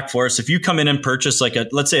from the Black Forest, if you come in and purchase like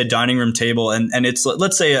let's say a dining room table, and it's,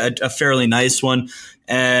 let's say a fairly nice one,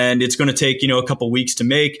 and it's going to take, a couple weeks to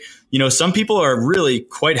make, some people are really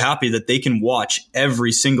quite happy that they can watch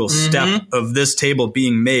every single step of this table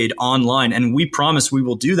being made online. And we promise we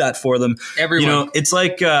will do that for them. Everyone. It's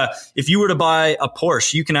like, if you were to buy a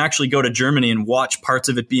Porsche, you can actually go to Germany and watch parts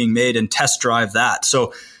of it being made and test drive that.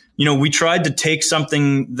 So, we tried to take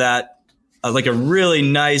something that, like a really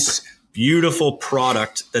nice, beautiful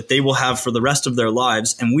product that they will have for the rest of their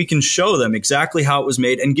lives, and we can show them exactly how it was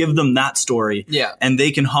made and give them that story. Yeah. And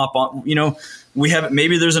they can hop on, we have,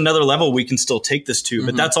 maybe there's another level we can still take this to,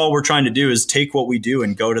 but that's all we're trying to do, is take what we do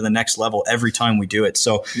and go to the next level every time we do it.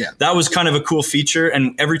 So that was kind of a cool feature.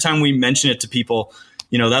 And every time we mention it to people,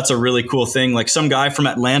 that's a really cool thing. Like, some guy from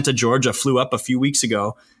Atlanta, Georgia flew up a few weeks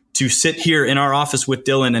ago to sit here in our office with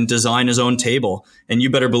Dylan and design his own table. And you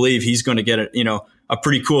better believe he's going to get a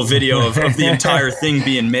pretty cool video of the entire thing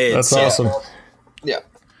being made. That's awesome. Yeah.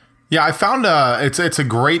 Yeah, I found it's a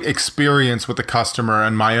great experience with the customer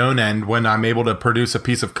on my own end when I'm able to produce a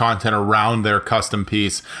piece of content around their custom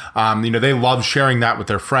piece. They love sharing that with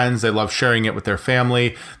their friends. They love sharing it with their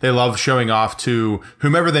family. They love showing off to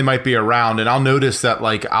whomever they might be around. And I'll notice that,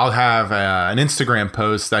 like, I'll have an Instagram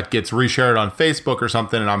post that gets reshared on Facebook or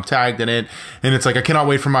something, and I'm tagged in it. And it's like, I cannot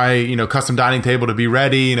wait for my, custom dining table to be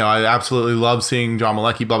ready. I absolutely love seeing John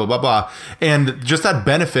Malecki, blah, blah, blah, blah. And just that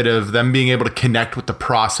benefit of them being able to connect with the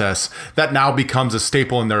process process that now becomes a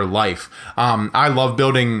staple in their life. I love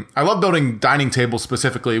building dining tables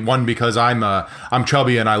specifically. One, because I'm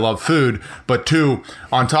chubby and I love food, but two,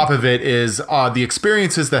 on top of it is the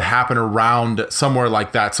experiences that happen around somewhere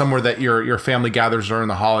like that, somewhere that your family gathers during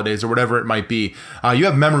the holidays or whatever it might be. You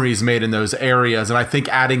have memories made in those areas, and I think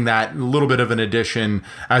adding that little bit of an addition,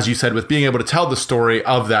 as you said, with being able to tell the story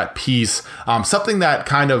of that piece, something that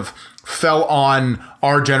kind of fell on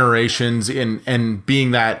our generations and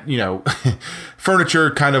being that, furniture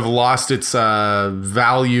kind of lost its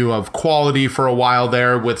value of quality for a while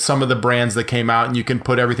there with some of the brands that came out, and you can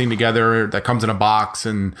put everything together that comes in a box,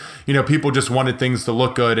 and people just wanted things to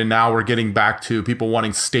look good, and now we're getting back to people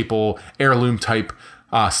wanting staple heirloom type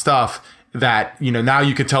stuff that, now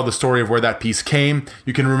you can tell the story of where that piece came.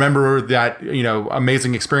 You can remember that,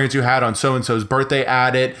 amazing experience you had on so-and-so's birthday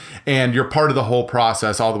at it, and you're part of the whole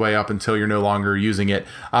process all the way up until you're no longer using it.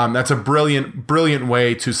 That's a brilliant, brilliant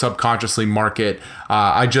way to subconsciously market.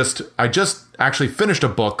 I just actually finished a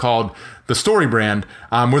book called The Story Brand,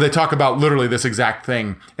 where they talk about literally this exact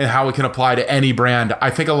thing and how it can apply to any brand.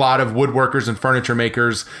 I think a lot of woodworkers and furniture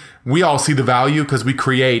makers, we all see the value because we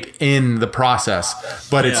create in the process,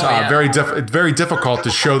 but it's very difficult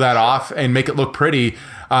to show that off and make it look pretty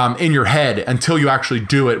in your head until you actually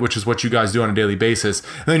do it, which is what you guys do on a daily basis.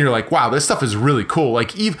 And then you're like, wow, this stuff is really cool.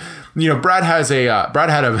 Like Brad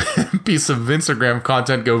had a piece of Instagram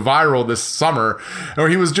content go viral this summer where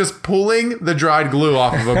he was just pulling the dried glue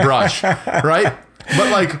off of a brush, right?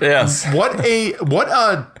 But like, yes. What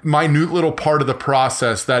a minute little part of the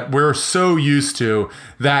process that we're so used to,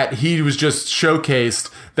 that he was just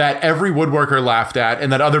showcased, that every woodworker laughed at,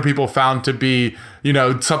 and that other people found to be,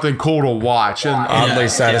 something cool to watch and oddly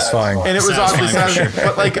satisfying. And it was oddly satisfying.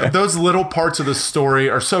 But like, those little parts of the story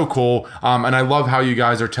are so cool. And I love how you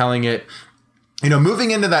guys are telling it.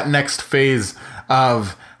 Moving into that next phase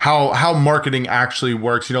of how marketing actually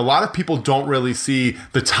works. A lot of people don't really see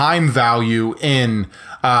the time value in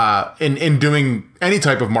doing any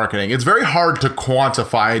type of marketing. It's very hard to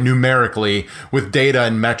quantify numerically with data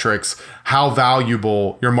and metrics how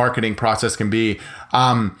valuable your marketing process can be.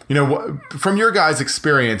 From your guys'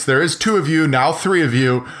 experience, there is 2 of you, now 3 of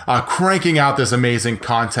you, cranking out this amazing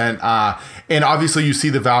content. And obviously you see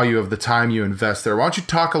the value of the time you invest there. Why don't you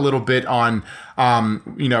talk a little bit on,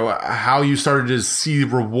 how you started to see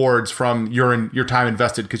rewards from your time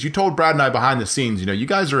invested? Because you told Brad and I behind the scenes, you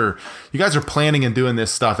guys are planning and doing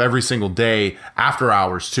this stuff every single day after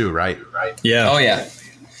hours too, right? Yeah. Oh yeah.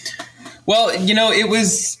 Well, it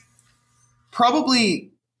was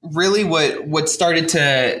probably really what started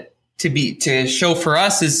to show for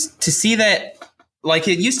us is to see that, like,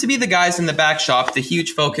 it used to be the guys in the back shop, the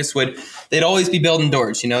huge focus they'd always be building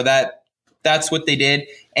doors, that's what they did.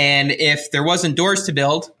 And if there wasn't doors to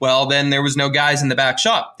build, well, then there was no guys in the back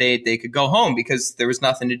shop. They could go home because there was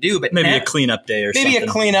nothing to do. But maybe a cleanup day or something. Maybe a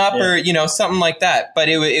cleanup or, something like that. But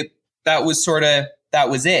that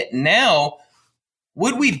was it. Now,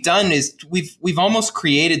 what we've done is we've almost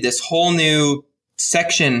created this whole new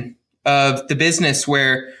section of the business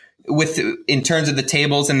where, in terms of the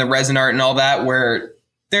tables and the resin art and all that, where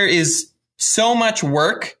there is so much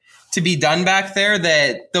work to be done back there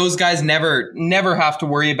that those guys never have to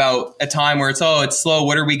worry about a time where it's slow.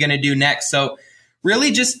 What are we going to do next? So really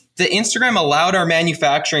just the Instagram allowed our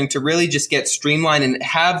manufacturing to really just get streamlined and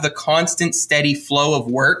have the constant steady flow of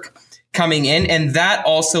work coming in. And that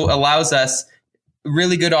also allows us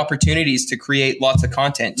really good opportunities to create lots of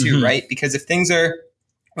content too, right? Because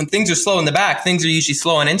when things are slow in the back, things are usually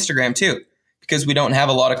slow on Instagram too, because we don't have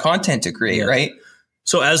a lot of content to create, right?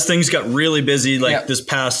 So as things got really busy, this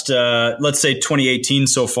past, let's say 2018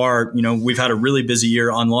 so far, we've had a really busy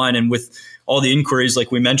year online, and with all the inquiries,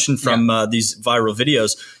 like we mentioned from these viral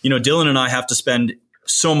videos, Dylan and I have to spend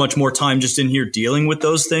so much more time just in here dealing with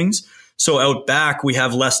those things. So out back, we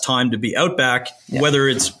have less time to be out back, whether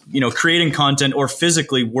it's, creating content or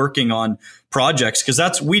physically working on projects.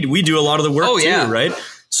 Cause we do a lot of the work too, right?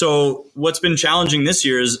 So what's been challenging this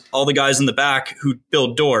year is all the guys in the back who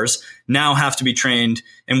build doors now have to be trained,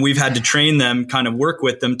 and we've had to train them, kind of work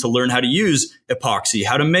with them to learn how to use epoxy,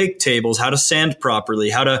 how to make tables, how to sand properly,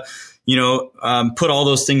 how to, put all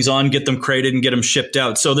those things on, get them crated and get them shipped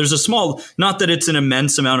out. So there's not that it's an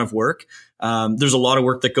immense amount of work. There's a lot of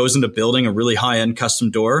work that goes into building a really high-end custom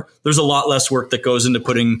door. There's a lot less work that goes into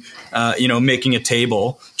putting, making a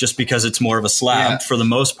table, just because it's more of a slab for the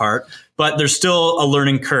most part. But there's still a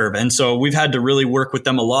learning curve. And so we've had to really work with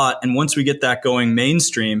them a lot. And once we get that going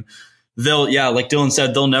mainstream, like Dylan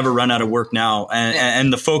said, they'll never run out of work now.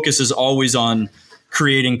 And the focus is always on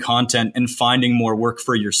creating content and finding more work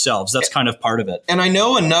for yourselves. That's kind of part of it. And I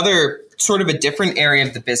know another sort of a different area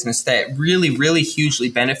of the business that really, really hugely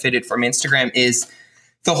benefited from Instagram is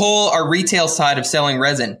our retail side of selling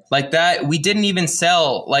resin. Like that, we didn't even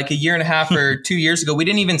sell like a year and a half or 2 years ago. We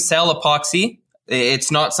didn't even sell epoxy.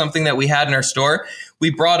 It's not something that we had in our store. We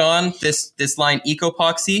brought on this line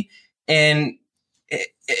Ecopoxy, and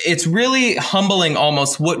it's really humbling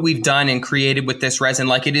almost what we've done and created with this resin.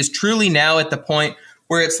 Like it is truly now at the point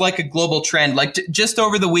where it's like a global trend. Like just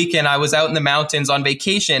over the weekend, I was out in the mountains on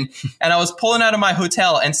vacation and I was pulling out of my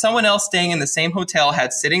hotel, and someone else staying in the same hotel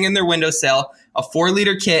had sitting in their windowsill a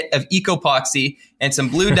 4-liter kit of Ecopoxy and some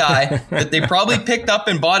blue dye that they probably picked up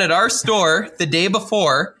and bought at our store the day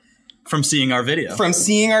before. From seeing our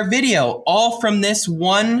video. All from this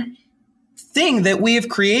one thing that we have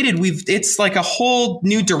created. It's like a whole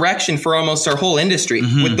new direction for almost our whole industry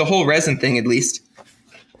with the whole resin thing, at least.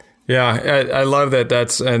 Yeah, I love that.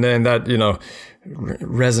 And that, you know,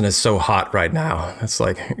 resin is so hot right now. It's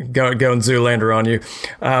like going Zoolander on you.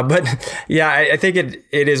 But yeah, I think it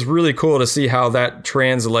is really cool to see how that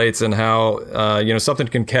translates and how, you know, something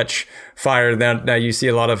can catch fire. Now you see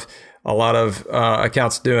a lot of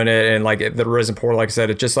accounts doing it, and like the resin pour, like I said,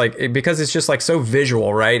 it's just like, because it's just like so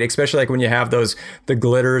visual, right? Especially like when you have the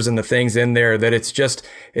glitters and the things in there, that it's just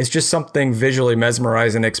something visually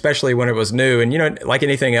mesmerizing, especially when it was new. And you know, like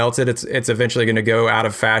anything else, it's eventually going to go out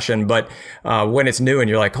of fashion. But when it's new and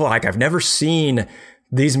you're like, oh, like I've never seen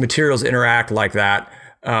these materials interact like that.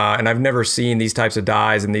 And I've never seen these types of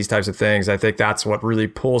dyes and these types of things. I think that's what really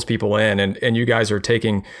pulls people in, and you guys are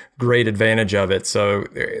taking great advantage of it. So,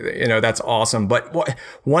 you know, that's awesome. But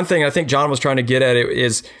one thing I think John was trying to get at it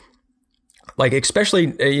is, like,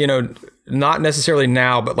 especially, you know, not necessarily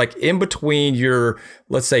now, but like in between your,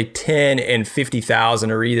 let's say 10 and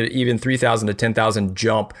 50,000, or even 3,000 to 10,000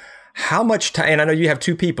 jump, how much time, and I know you have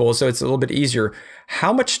 2 people, so it's a little bit easier.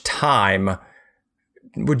 How much time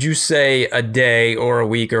would you say a day or a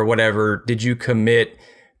week or whatever did you commit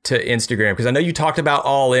to Instagram? Because I know you talked about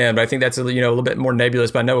all in, but I think that's a little bit more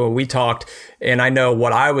nebulous. But I know when we talked, and I know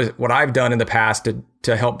what I've done in the past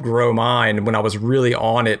to help grow mine when I was really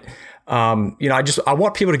on it. You know, I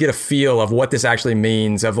want people to get a feel of what this actually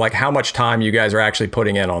means, of like how much time you guys are actually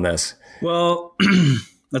putting in on this. Well,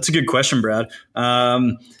 that's a good question, Brad.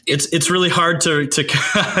 It's really hard to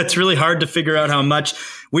it's really hard to figure out how much.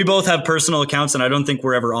 We both have personal accounts, and I don't think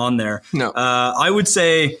we're ever on there. No. I would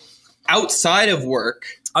say outside of work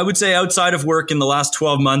in the last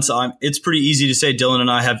 12 months, it's pretty easy to say Dylan and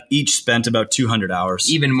I have each spent about 200 hours.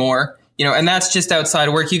 Even more, you know, and that's just outside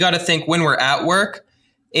of work. You got to think when we're at work,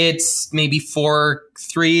 it's maybe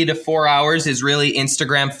 3 to 4 hours is really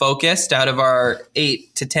Instagram focused out of our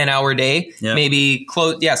 8 to 10 hour day. Yeah. Maybe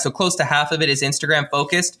so close to half of it is Instagram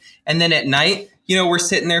focused. And then at night, you know, we're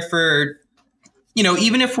sitting there for, you know,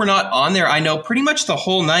 even if we're not on there, I know pretty much the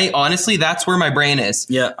whole night, honestly, that's where my brain is.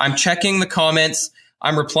 Yeah. I'm checking the comments.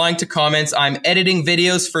 I'm replying to comments. I'm editing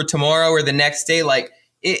videos for tomorrow or the next day. Like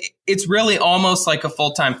it's really almost like a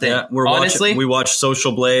full-time thing. Yeah, we watch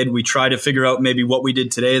Social Blade. We try to figure out maybe what we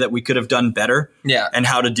did today that we could have done better. Yeah. And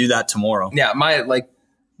how to do that tomorrow. Yeah.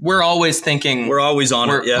 We're always thinking. We're always on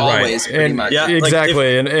it. Yeah. Always, right. pretty much. Yeah,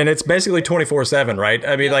 exactly. And it's basically 24/7, right?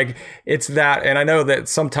 I mean, like, it's that. And I know that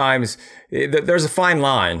sometimes there's a fine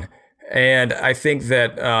line. And I think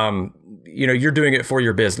that, you know, you're doing it for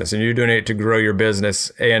your business, and you're doing it to grow your business.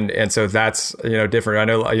 And so that's, you know, different. I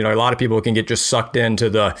know, you know, a lot of people can get just sucked into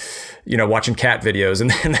the, you know, watching cat videos and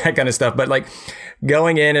that kind of stuff. But like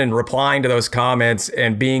going in and replying to those comments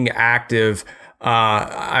and being active,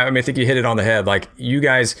 I mean, I think you hit it on the head. Like, you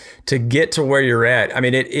guys, to get to where you're at, I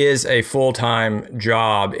mean, it is a full-time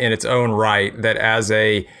job in its own right, that as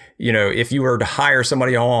a, you know, if you were to hire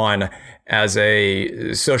somebody on as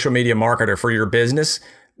a social media marketer for your business,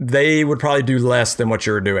 they would probably do less than what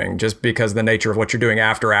you're doing, just because of the nature of what you're doing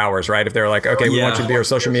after hours, right? If they're like, okay, we want you to be our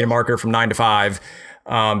social media marketer from 9 to 5,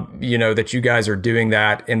 you know, that you guys are doing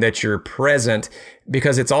that and that you're present,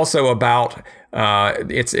 because it's also about,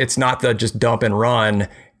 it's not the just dump and run.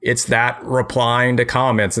 It's that replying to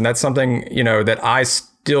comments. And that's something, you know, that I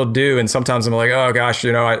still do. And sometimes I'm like, oh gosh,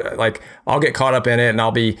 you know, I'll get caught up in it, and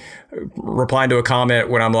I'll be replying to a comment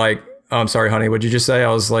when I'm like, oh, I'm sorry, honey, what'd you just say?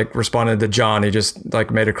 I was like responding to John. He just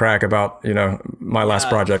like made a crack about, you know, my last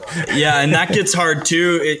project. Yeah. And that gets hard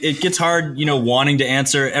too. It gets hard, you know, wanting to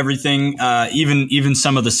answer everything, even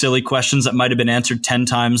some of the silly questions that might've been answered 10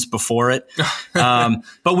 times before it.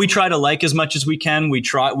 But we try to like as much as we can. We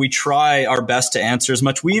try our best to answer as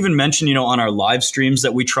much. We even mentioned, you know, on our live streams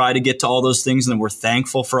that we try to get to all those things, and we're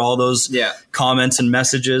thankful for all those comments and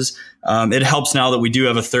messages. It helps now that we do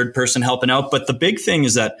have a third person helping out. But the big thing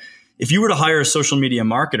is that if you were to hire a social media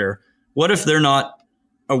marketer, what if they're not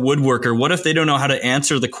a woodworker? What if they don't know how to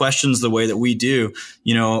answer the questions the way that we do?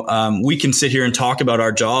 We can sit here and talk about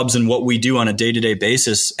our jobs and what we do on a day-to-day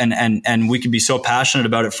basis. And we can be so passionate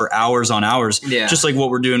about it for hours on hours, just like what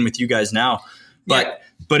we're doing with you guys now.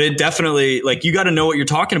 But it definitely, like, you got to know what you're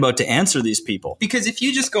talking about to answer these people. Because if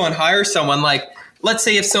you just go and hire someone, like, let's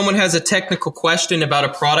say if someone has a technical question about a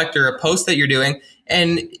product or a post that you're doing,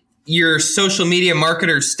 and your social media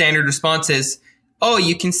marketer's standard response is, oh,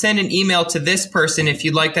 you can send an email to this person if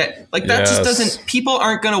you'd like that. Like, that just doesn't, people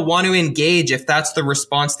aren't going to want to engage if that's the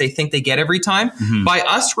response they think they get every time. Mm-hmm. By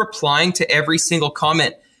us replying to every single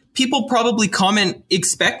comment, people probably comment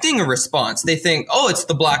expecting a response. They think, oh, it's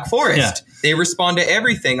the Black Forest. Yeah. They respond to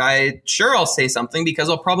everything. I'll say something because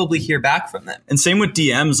I'll probably hear back from them. And same with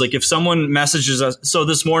DMs. Like, if someone messages us, so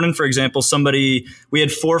this morning, for example, we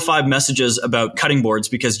had 4 or 5 messages about cutting boards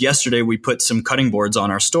because yesterday we put some cutting boards on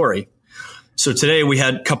our story. So today we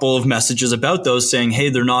had a couple of messages about those saying, hey,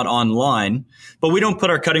 they're not online, but we don't put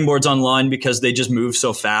our cutting boards online because they just move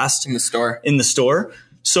so fast in the store.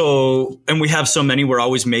 So, and we have so many we're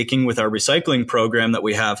always making with our recycling program that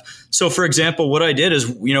we have. So for example, what I did is,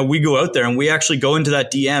 we go out there and we actually go into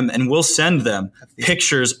that DM and we'll send them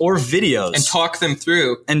pictures or videos and talk them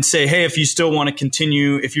through and say, hey, if you still want to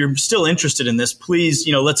continue, if you're still interested in this, please,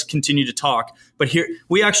 let's continue to talk. But here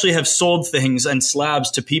we actually have sold things and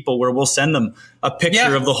slabs to people where we'll send them a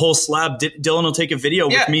picture of the whole slab. Dylan will take a video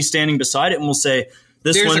with me standing beside it and we'll say,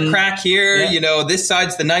 there's a crack here, this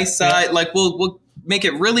side's the nice side. Yeah. Like we'll make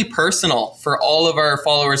it really personal for all of our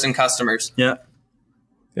followers and customers. Yeah.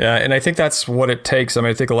 Yeah. And I think that's what it takes.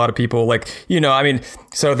 I think a lot of people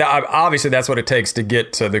so obviously that's what it takes to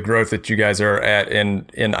get to the growth that you guys are at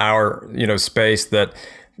in our, space that,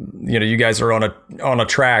 you guys are on a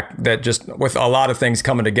track that just with a lot of things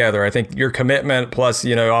coming together. I think your commitment plus,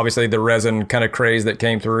 obviously the resin kind of craze that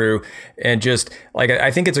came through and just like,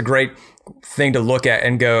 I think it's a great thing to look at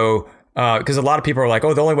and go, because a lot of people are like,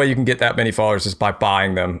 oh, the only way you can get that many followers is by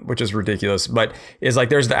buying them, which is ridiculous. But it's like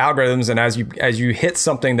there's the algorithms, and as you hit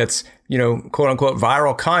something that's quote unquote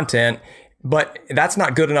viral content, but that's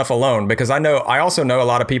not good enough alone. Because I also know a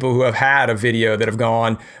lot of people who have had a video that have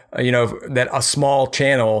gone, that a small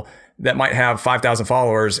channel that might have 5,000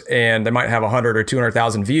 followers and they might have 100 or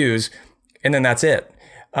 200,000 views, and then that's it.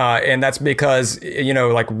 And that's because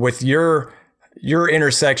like with your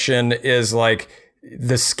intersection is like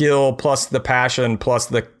the skill plus the passion plus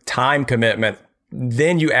the time commitment.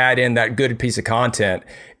 Then you add in that good piece of content,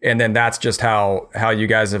 and then that's just how you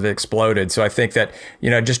guys have exploded. So I think that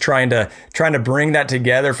just trying to bring that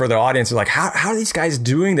together for the audience is like, how are these guys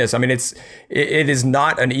doing this? it is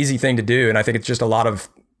not an easy thing to do, and I think it's just a lot of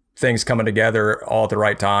things coming together all at the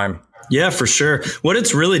right time. Yeah, for sure. What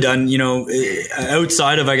it's really done,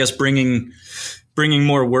 outside of, I guess, bringing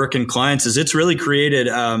more work and clients, is it's really created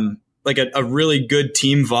like a really good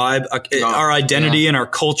team vibe, our identity and our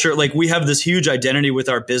culture. Like, we have this huge identity with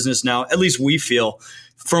our business now, at least we feel,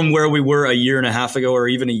 from where we were a year and a half ago or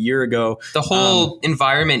even a year ago. The whole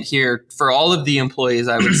environment here for all of the employees,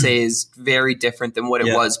 I would say, is very different than what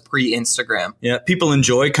it was pre-Instagram. Yeah. People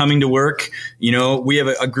enjoy coming to work. We have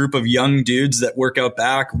a group of young dudes that work out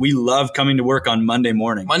back. We love coming to work on Monday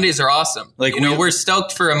morning. Mondays are awesome. Like, we're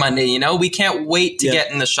stoked for a Monday, we can't wait to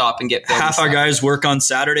get in the shop and get half our guys work on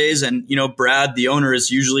Saturdays, and, Brad, the owner,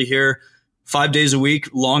 is usually here 5 days a week,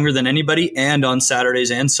 longer than anybody, and on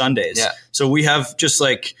Saturdays and Sundays. Yeah. So we have just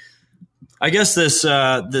like, I guess this,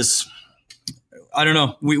 I don't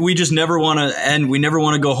know. We just never want to end. We never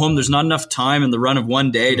want to go home. There's not enough time in the run of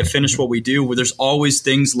one day to finish what we do, where there's always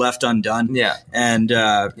things left undone. Yeah. And,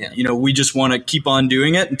 we just want to keep on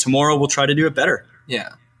doing it, and tomorrow we'll try to do it better. Yeah.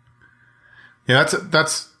 Yeah.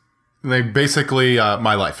 That's like basically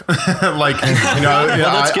my life. Like,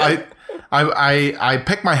 that's good. I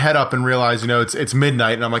pick my head up and realize, it's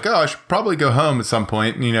midnight, and I'm like, oh, I should probably go home at some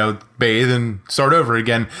point, bathe and start over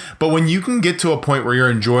again. But when you can get to a point where you're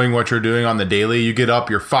enjoying what you're doing on the daily, you get up,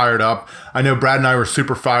 you're fired up. I know Brad and I were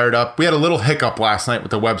super fired up. We had a little hiccup last night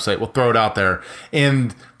with the website. We'll throw it out there.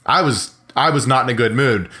 And I was not in a good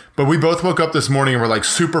mood, but we both woke up this morning and we're like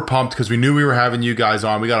super pumped because we knew we were having you guys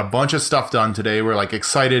on. We got a bunch of stuff done today. We're like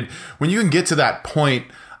excited. When you can get to that point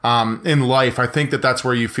in life, I think that's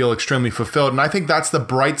where you feel extremely fulfilled. And I think that's the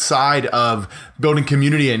bright side of building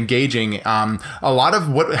community and engaging. A lot of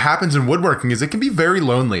what happens in woodworking is it can be very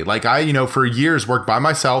lonely. Like I, for years worked by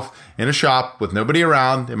myself in a shop with nobody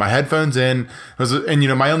around and my headphones in. And, you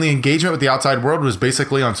know, my only engagement with the outside world was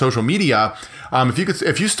basically on social media.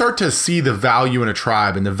 If you start to see the value in a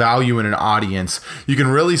tribe and the value in an audience, you can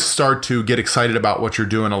really start to get excited about what you're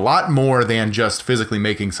doing a lot more than just physically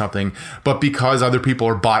making something, but because other people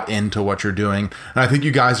are bought into what you're doing. And I think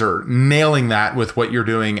you guys are nailing that with what you're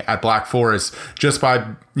doing at Black Forest, just by,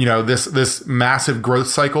 you know, this massive growth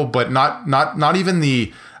cycle, but not even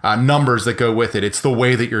the numbers that go with it. It's the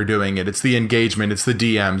way that you're doing it. It's the engagement. It's the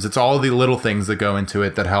DMs. It's all the little things that go into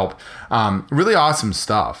it that help. Really awesome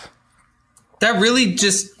stuff. That really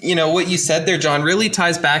just, you know, what you said there, John, really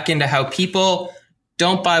ties back into how people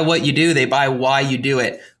don't buy what you do. They buy why you do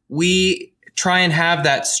it. We try and have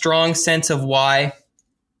that strong sense of why,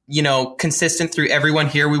 you know, consistent through everyone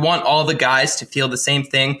here. We want all the guys to feel the same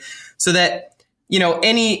thing so that, you know,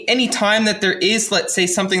 any time that there is, let's say,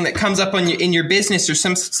 something that comes up in your business or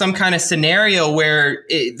some kind of scenario where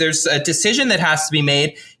there's a decision that has to be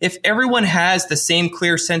made, if everyone has the same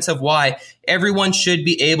clear sense of why, everyone should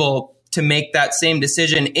be able to make that same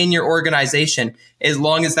decision in your organization as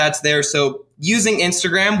long as that's there. So using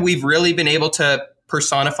Instagram, we've really been able to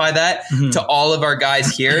personify that to all of our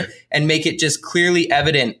guys here and make it just clearly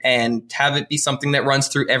evident and have it be something that runs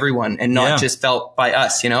through everyone and not just felt by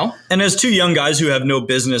us, you know? And as two young guys who have no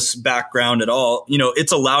business background at all, you know,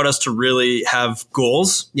 it's allowed us to really have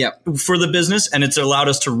goals for the business. And it's allowed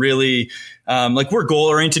us to really, like, we're goal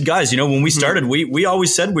oriented guys. You know, when we started, we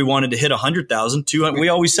always said we wanted to hit 100,000, 200. We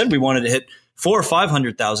always said we wanted to hit 400,000 or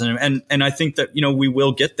 500,000. And I think that, you know, we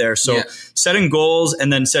will get there. So setting goals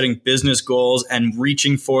and then setting business goals and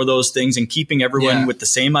reaching for those things and keeping everyone with the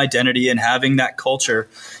same identity and having that culture,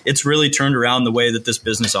 it's really turned around the way that this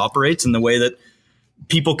business operates and the way that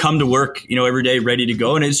people come to work, you know, every day ready to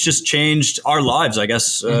go. And it's just changed our lives, I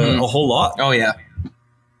guess, a whole lot. Oh, yeah.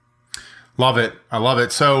 Love it. I love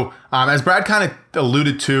it. So as Brad kind of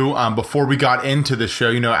alluded to before we got into the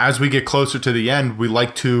show, you know, as we get closer to the end, we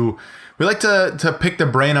like to pick the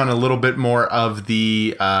brain on a little bit more of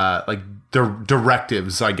the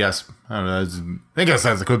directives, I guess. I guess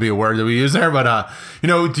that could be a word that we use there. But, you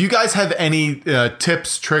know, do you guys have any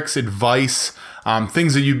tips, tricks, advice,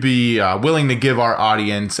 things that you'd be willing to give our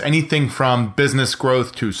audience? Anything from business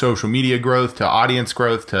growth to social media growth to audience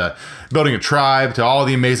growth to building a tribe to all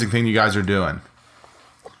the amazing things you guys are doing?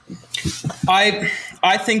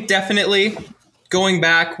 I think definitely going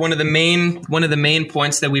back, one of the main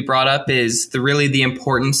points that we brought up is the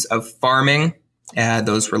importance of farming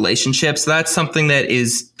those relationships. That's something that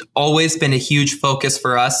is always been a huge focus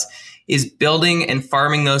for us, is building and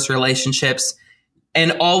farming those relationships,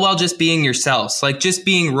 and all while just being yourselves, like just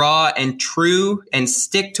being raw and true and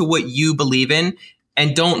stick to what you believe in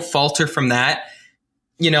and don't falter from that.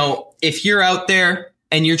 You know, if you're out there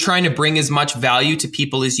and you're trying to bring as much value to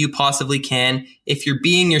people as you possibly can, if you're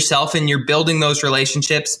being yourself and you're building those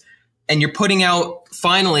relationships and you're putting out,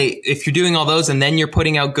 finally, if you're doing all those and then you're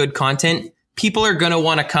putting out good content, people are going to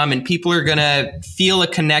want to come and people are going to feel a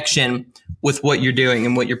connection with what you're doing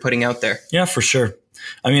and what you're putting out there. Yeah, for sure.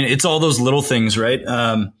 I mean, it's all those little things, right?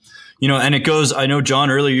 You know, and it goes, I know, John,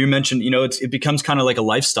 earlier you mentioned, you know, it becomes kind of like a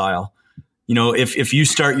lifestyle. You know, if you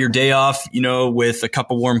start your day off, you know, with a cup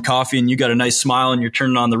of warm coffee and you got a nice smile and you're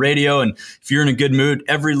turning on the radio, and if you're in a good mood,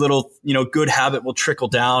 every little, you know, good habit will trickle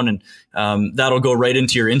down, and that'll go right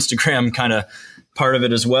into your Instagram kind of part of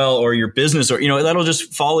it as well, or your business, or, you know, that'll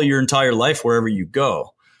just follow your entire life wherever you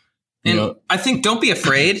go. And I think don't be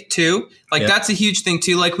afraid too. Like that's a huge thing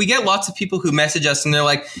too. Like we get lots of people who message us and they're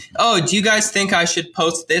like, oh, do you guys think I should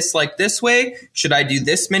post this like this way? Should I do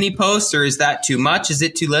this many posts, or is that too much? Is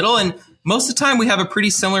it too little? And most of the time we have a pretty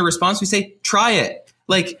similar response. We say, try it.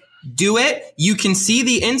 Like, do it. You can see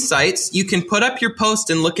the insights. You can put up your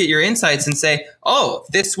post and look at your insights and say, oh,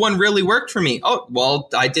 this one really worked for me. Oh, well,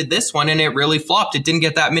 I did this one and it really flopped. It didn't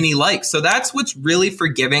get that many likes. So that's what's really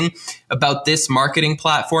forgiving about this marketing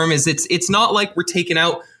platform, is it's not like we're taking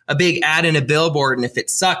out a big ad in a billboard, and if it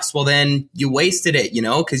sucks, well, then you wasted it, you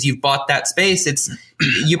know, because you've bought that space. It's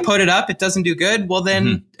you put it up, it doesn't do good. Well,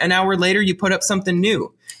 then an hour later you put up something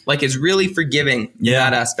new. Like, it's really forgiving in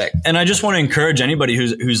that aspect. And I just want to encourage anybody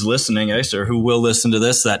who's listening, or who will listen to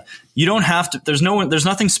this, that you don't have to, there's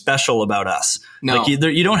nothing special about us. No. Like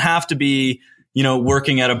you don't have to be, you know,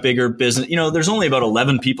 working at a bigger business. You know, there's only about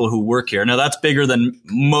 11 people who work here. Now that's bigger than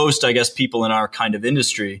most, I guess, people in our kind of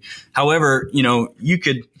industry. However, you know, you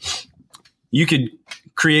could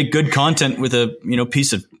create good content with a, you know,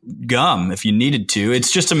 piece of gum if you needed to.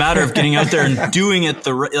 It's just a matter of getting out there and doing it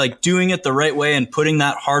the right way, and putting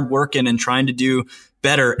that hard work in and trying to do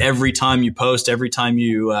better every time you post, every time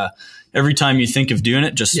you every time you think of doing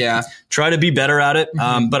it, just try to be better at it.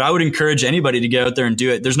 But I would encourage anybody to get out there and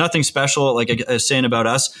do it. There's nothing special, like I was saying about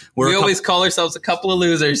us. We always call ourselves a couple of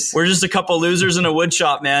losers. We're just a couple of losers in a wood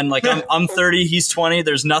shop, man. Like I'm 30, he's 20.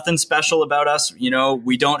 There's nothing special about us. You know,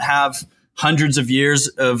 we don't have hundreds of years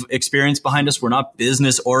of experience behind us. We're not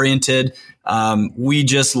business oriented. We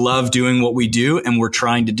just love doing what we do, and we're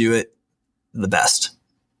trying to do it the best.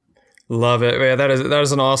 Love it. Man, that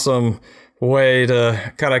is an awesome way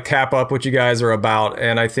to kind of cap up what you guys are about.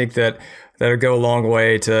 And I think that'll go a long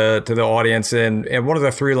way to the audience. And one of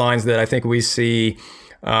the three lines that I think we see,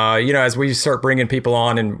 as we start bringing people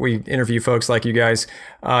on and we interview folks like you guys,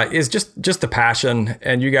 is just the passion.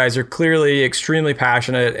 And you guys are clearly extremely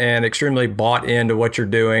passionate and extremely bought into what you're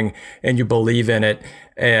doing, and you believe in it.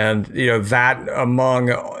 And, that among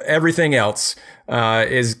everything else,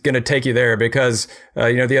 is going to take you there, because,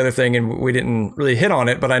 the other thing, and we didn't really hit on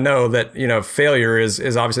it, but I know that, failure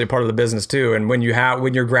is obviously a part of the business too. And when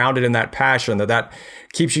you're grounded in that passion, that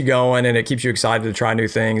keeps you going and it keeps you excited to try new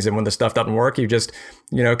things. And when the stuff doesn't work, you just,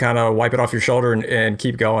 kind of wipe it off your shoulder and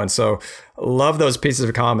keep going. So love those pieces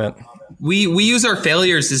of comment. We use our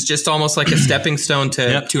failures as just almost like a stepping stone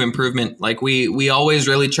to improvement. Like we always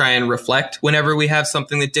really try and reflect whenever we have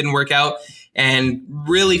something that didn't work out, and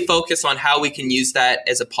really focus on how we can use that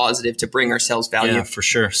as a positive to bring ourselves value. Yeah, for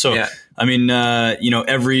sure. So, I mean,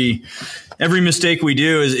 every mistake we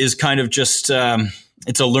do is kind of just,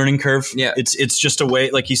 it's a learning curve. Yeah. It's just a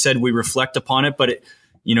way, like you said, we reflect upon it, but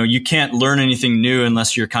you can't learn anything new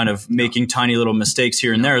unless you're kind of making tiny little mistakes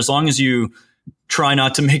here and there. As long as you try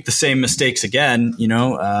not to make the same mistakes again,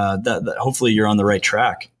 that hopefully you're on the right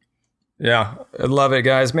track. Yeah, I love it,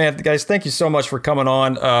 guys. Man, guys, thank you so much for coming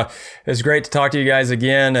on. It's great to talk to you guys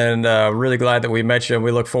again, and really glad that we met you.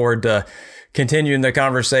 We look forward to continuing the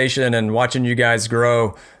conversation and watching you guys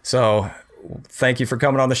grow. So thank you for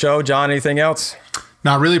coming on the show. John, anything else?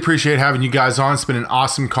 No, I really appreciate having you guys on. It's been an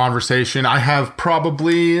awesome conversation. I have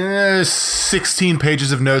probably 16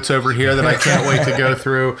 pages of notes over here that I can't wait to go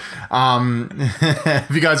through.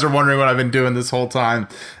 If you guys are wondering what I've been doing this whole time,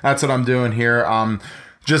 that's what I'm doing here.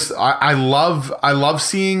 I love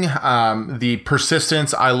seeing the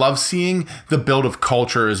persistence. I love seeing the build of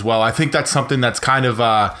culture as well. I think that's something that's kind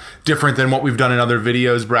of different than what we've done in other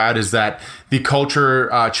videos, Brad, is that the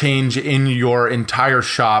culture change in your entire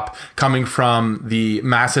shop, coming from the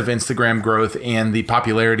massive Instagram growth and the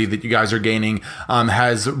popularity that you guys are gaining,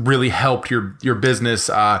 has really helped your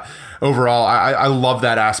business overall. I love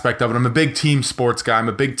that aspect of it. I'm a big team sports guy. I'm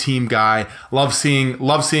a big team guy. Love seeing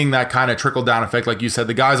that kind of trickle down effect. Like you said,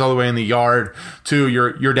 the guys all the way in the yard to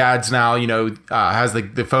your dad's now, has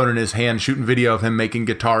the phone in his hand shooting video of him making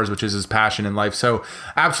guitars, which is his passion in life. So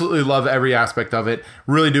absolutely love every aspect of it.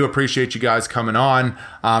 Really do appreciate you guys coming on.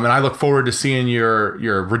 And I look forward to seeing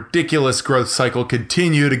your ridiculous growth cycle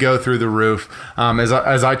continue to go through the roof, as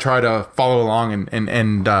I try to follow along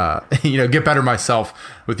and get better myself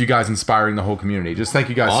with you guys inspiring the whole community. Just thank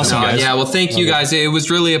you guys. Awesome, so much. guys. Yeah, well, thank you guys. It was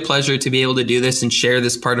really a pleasure to be able to do this and share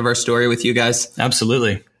this part of our story with you guys.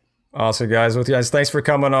 Absolutely. Awesome, guys. Well, guys, thanks for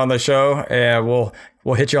coming on the show, and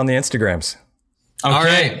we'll hit you on the Instagrams. Okay, all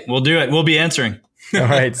right, we'll do it. We'll be answering. All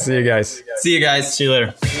right, see you guys. See you guys. See you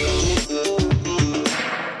later.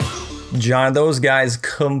 John, those guys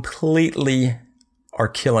completely are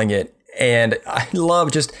killing it. And I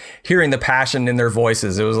love just hearing the passion in their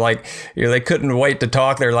voices. It was like, they couldn't wait to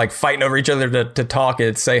talk. They're like fighting over each other to talk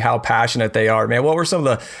and say how passionate they are. Man, what were some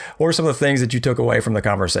of the things that you took away from the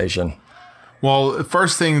conversation? Well,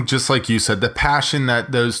 first thing, just like you said, the passion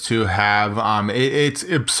that those two have, it's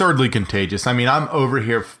absurdly contagious. I mean, I'm over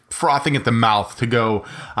here frothing at the mouth to go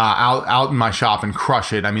out in my shop and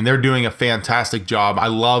crush it. I mean, they're doing a fantastic job. I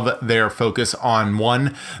love their focus on,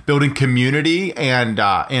 one, building community,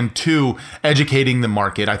 and two, educating the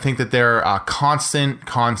market. I think that their constant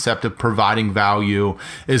concept of providing value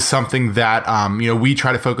is something that we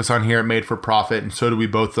try to focus on here at Made for Profit, and so do we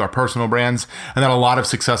both with our personal brands, and that a lot of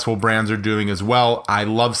successful brands are doing as well. I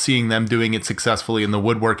love seeing them doing it successfully in the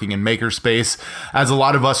woodworking and maker space, as a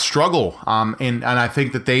lot of us struggle. And I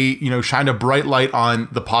think that they shined a bright light on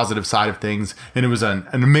the positive side of things, and it was an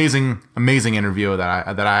amazing interview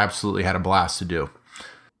that I absolutely had a blast to do.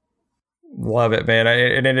 Love it, man.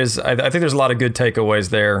 And it is, I think there's a lot of good takeaways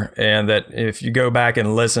there, and that if you go back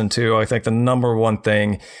and listen to, I think the number one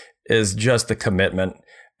thing is just the commitment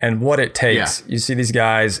and what it takes. Yeah. You see these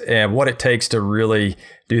guys and what it takes to really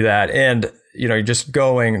do that. And, just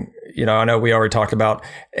going, I know we already talked about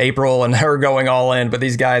April and her going all in, but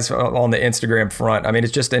these guys on the Instagram front, I mean,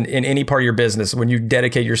 it's just in any part of your business, when you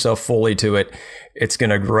dedicate yourself fully to it, it's going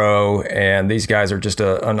to grow. And these guys are just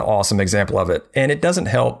an awesome example of it. And it doesn't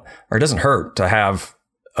help or it doesn't hurt to have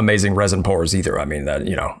amazing resin pours either. I mean,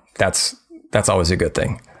 that's always a good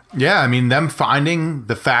thing. Yeah. I mean, them finding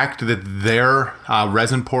the fact that their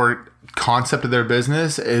resin pour concept of their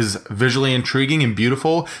business is visually intriguing and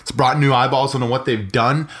beautiful. It's brought new eyeballs onto what they've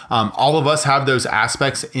done. All of us have those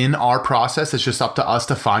aspects in our process. It's just up to us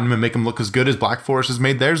to find them and make them look as good as Black Forest has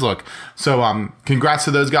made theirs look. So congrats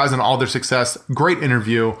to those guys on all their success. Great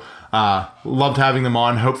interview. Loved having them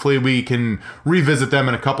on. Hopefully we can revisit them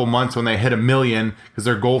in a couple months when they hit 1 million, because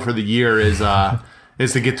their goal for the year is to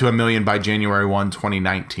get to 1 million by January 1,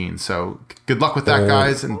 2019. So good luck with that,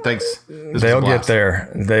 guys, and thanks. They'll get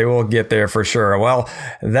there. They will get there for sure. Well,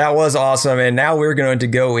 that was awesome. And now we're going to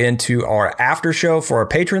go into our after show for our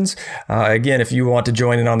patrons. Again, if you want to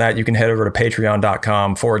join in on that, you can head over to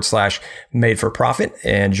patreon.com/made for profit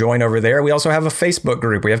and join over there. We also have a Facebook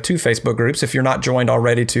group. We have 2 Facebook groups. If you're not joined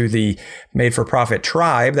already to the Made for Profit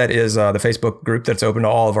tribe, that is the Facebook group that's open to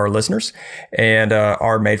all of our listeners. And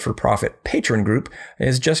our Made for Profit patron group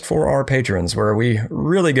is just for our patrons, where we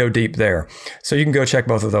really go deep there. So you can go check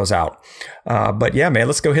both of those out. But yeah, man,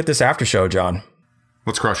 let's go hit this after show, John.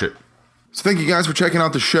 Let's crush it. So thank you guys for checking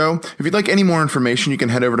out the show. If you'd like any more information, you can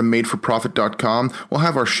head over to madeforprofit.com. We'll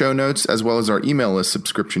have our show notes as well as our email list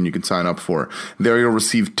subscription you can sign up for. There you'll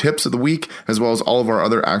receive tips of the week as well as all of our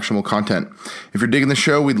other actionable content. If you're digging the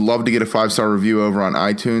show, we'd love to get a 5-star review over on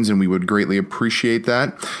iTunes, and we would greatly appreciate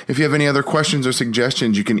that. If you have any other questions or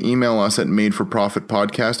suggestions, you can email us at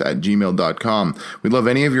madeforprofitpodcast@gmail.com. We'd love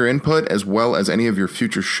any of your input as well as any of your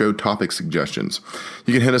future show topic suggestions.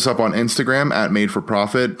 You can hit us up on Instagram at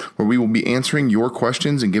madeforprofit, where we will be answering your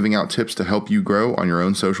questions and giving out tips to help you grow on your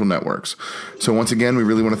own social networks. So once again, we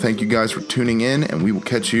really want to thank you guys for tuning in, and we will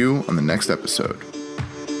catch you on the next episode.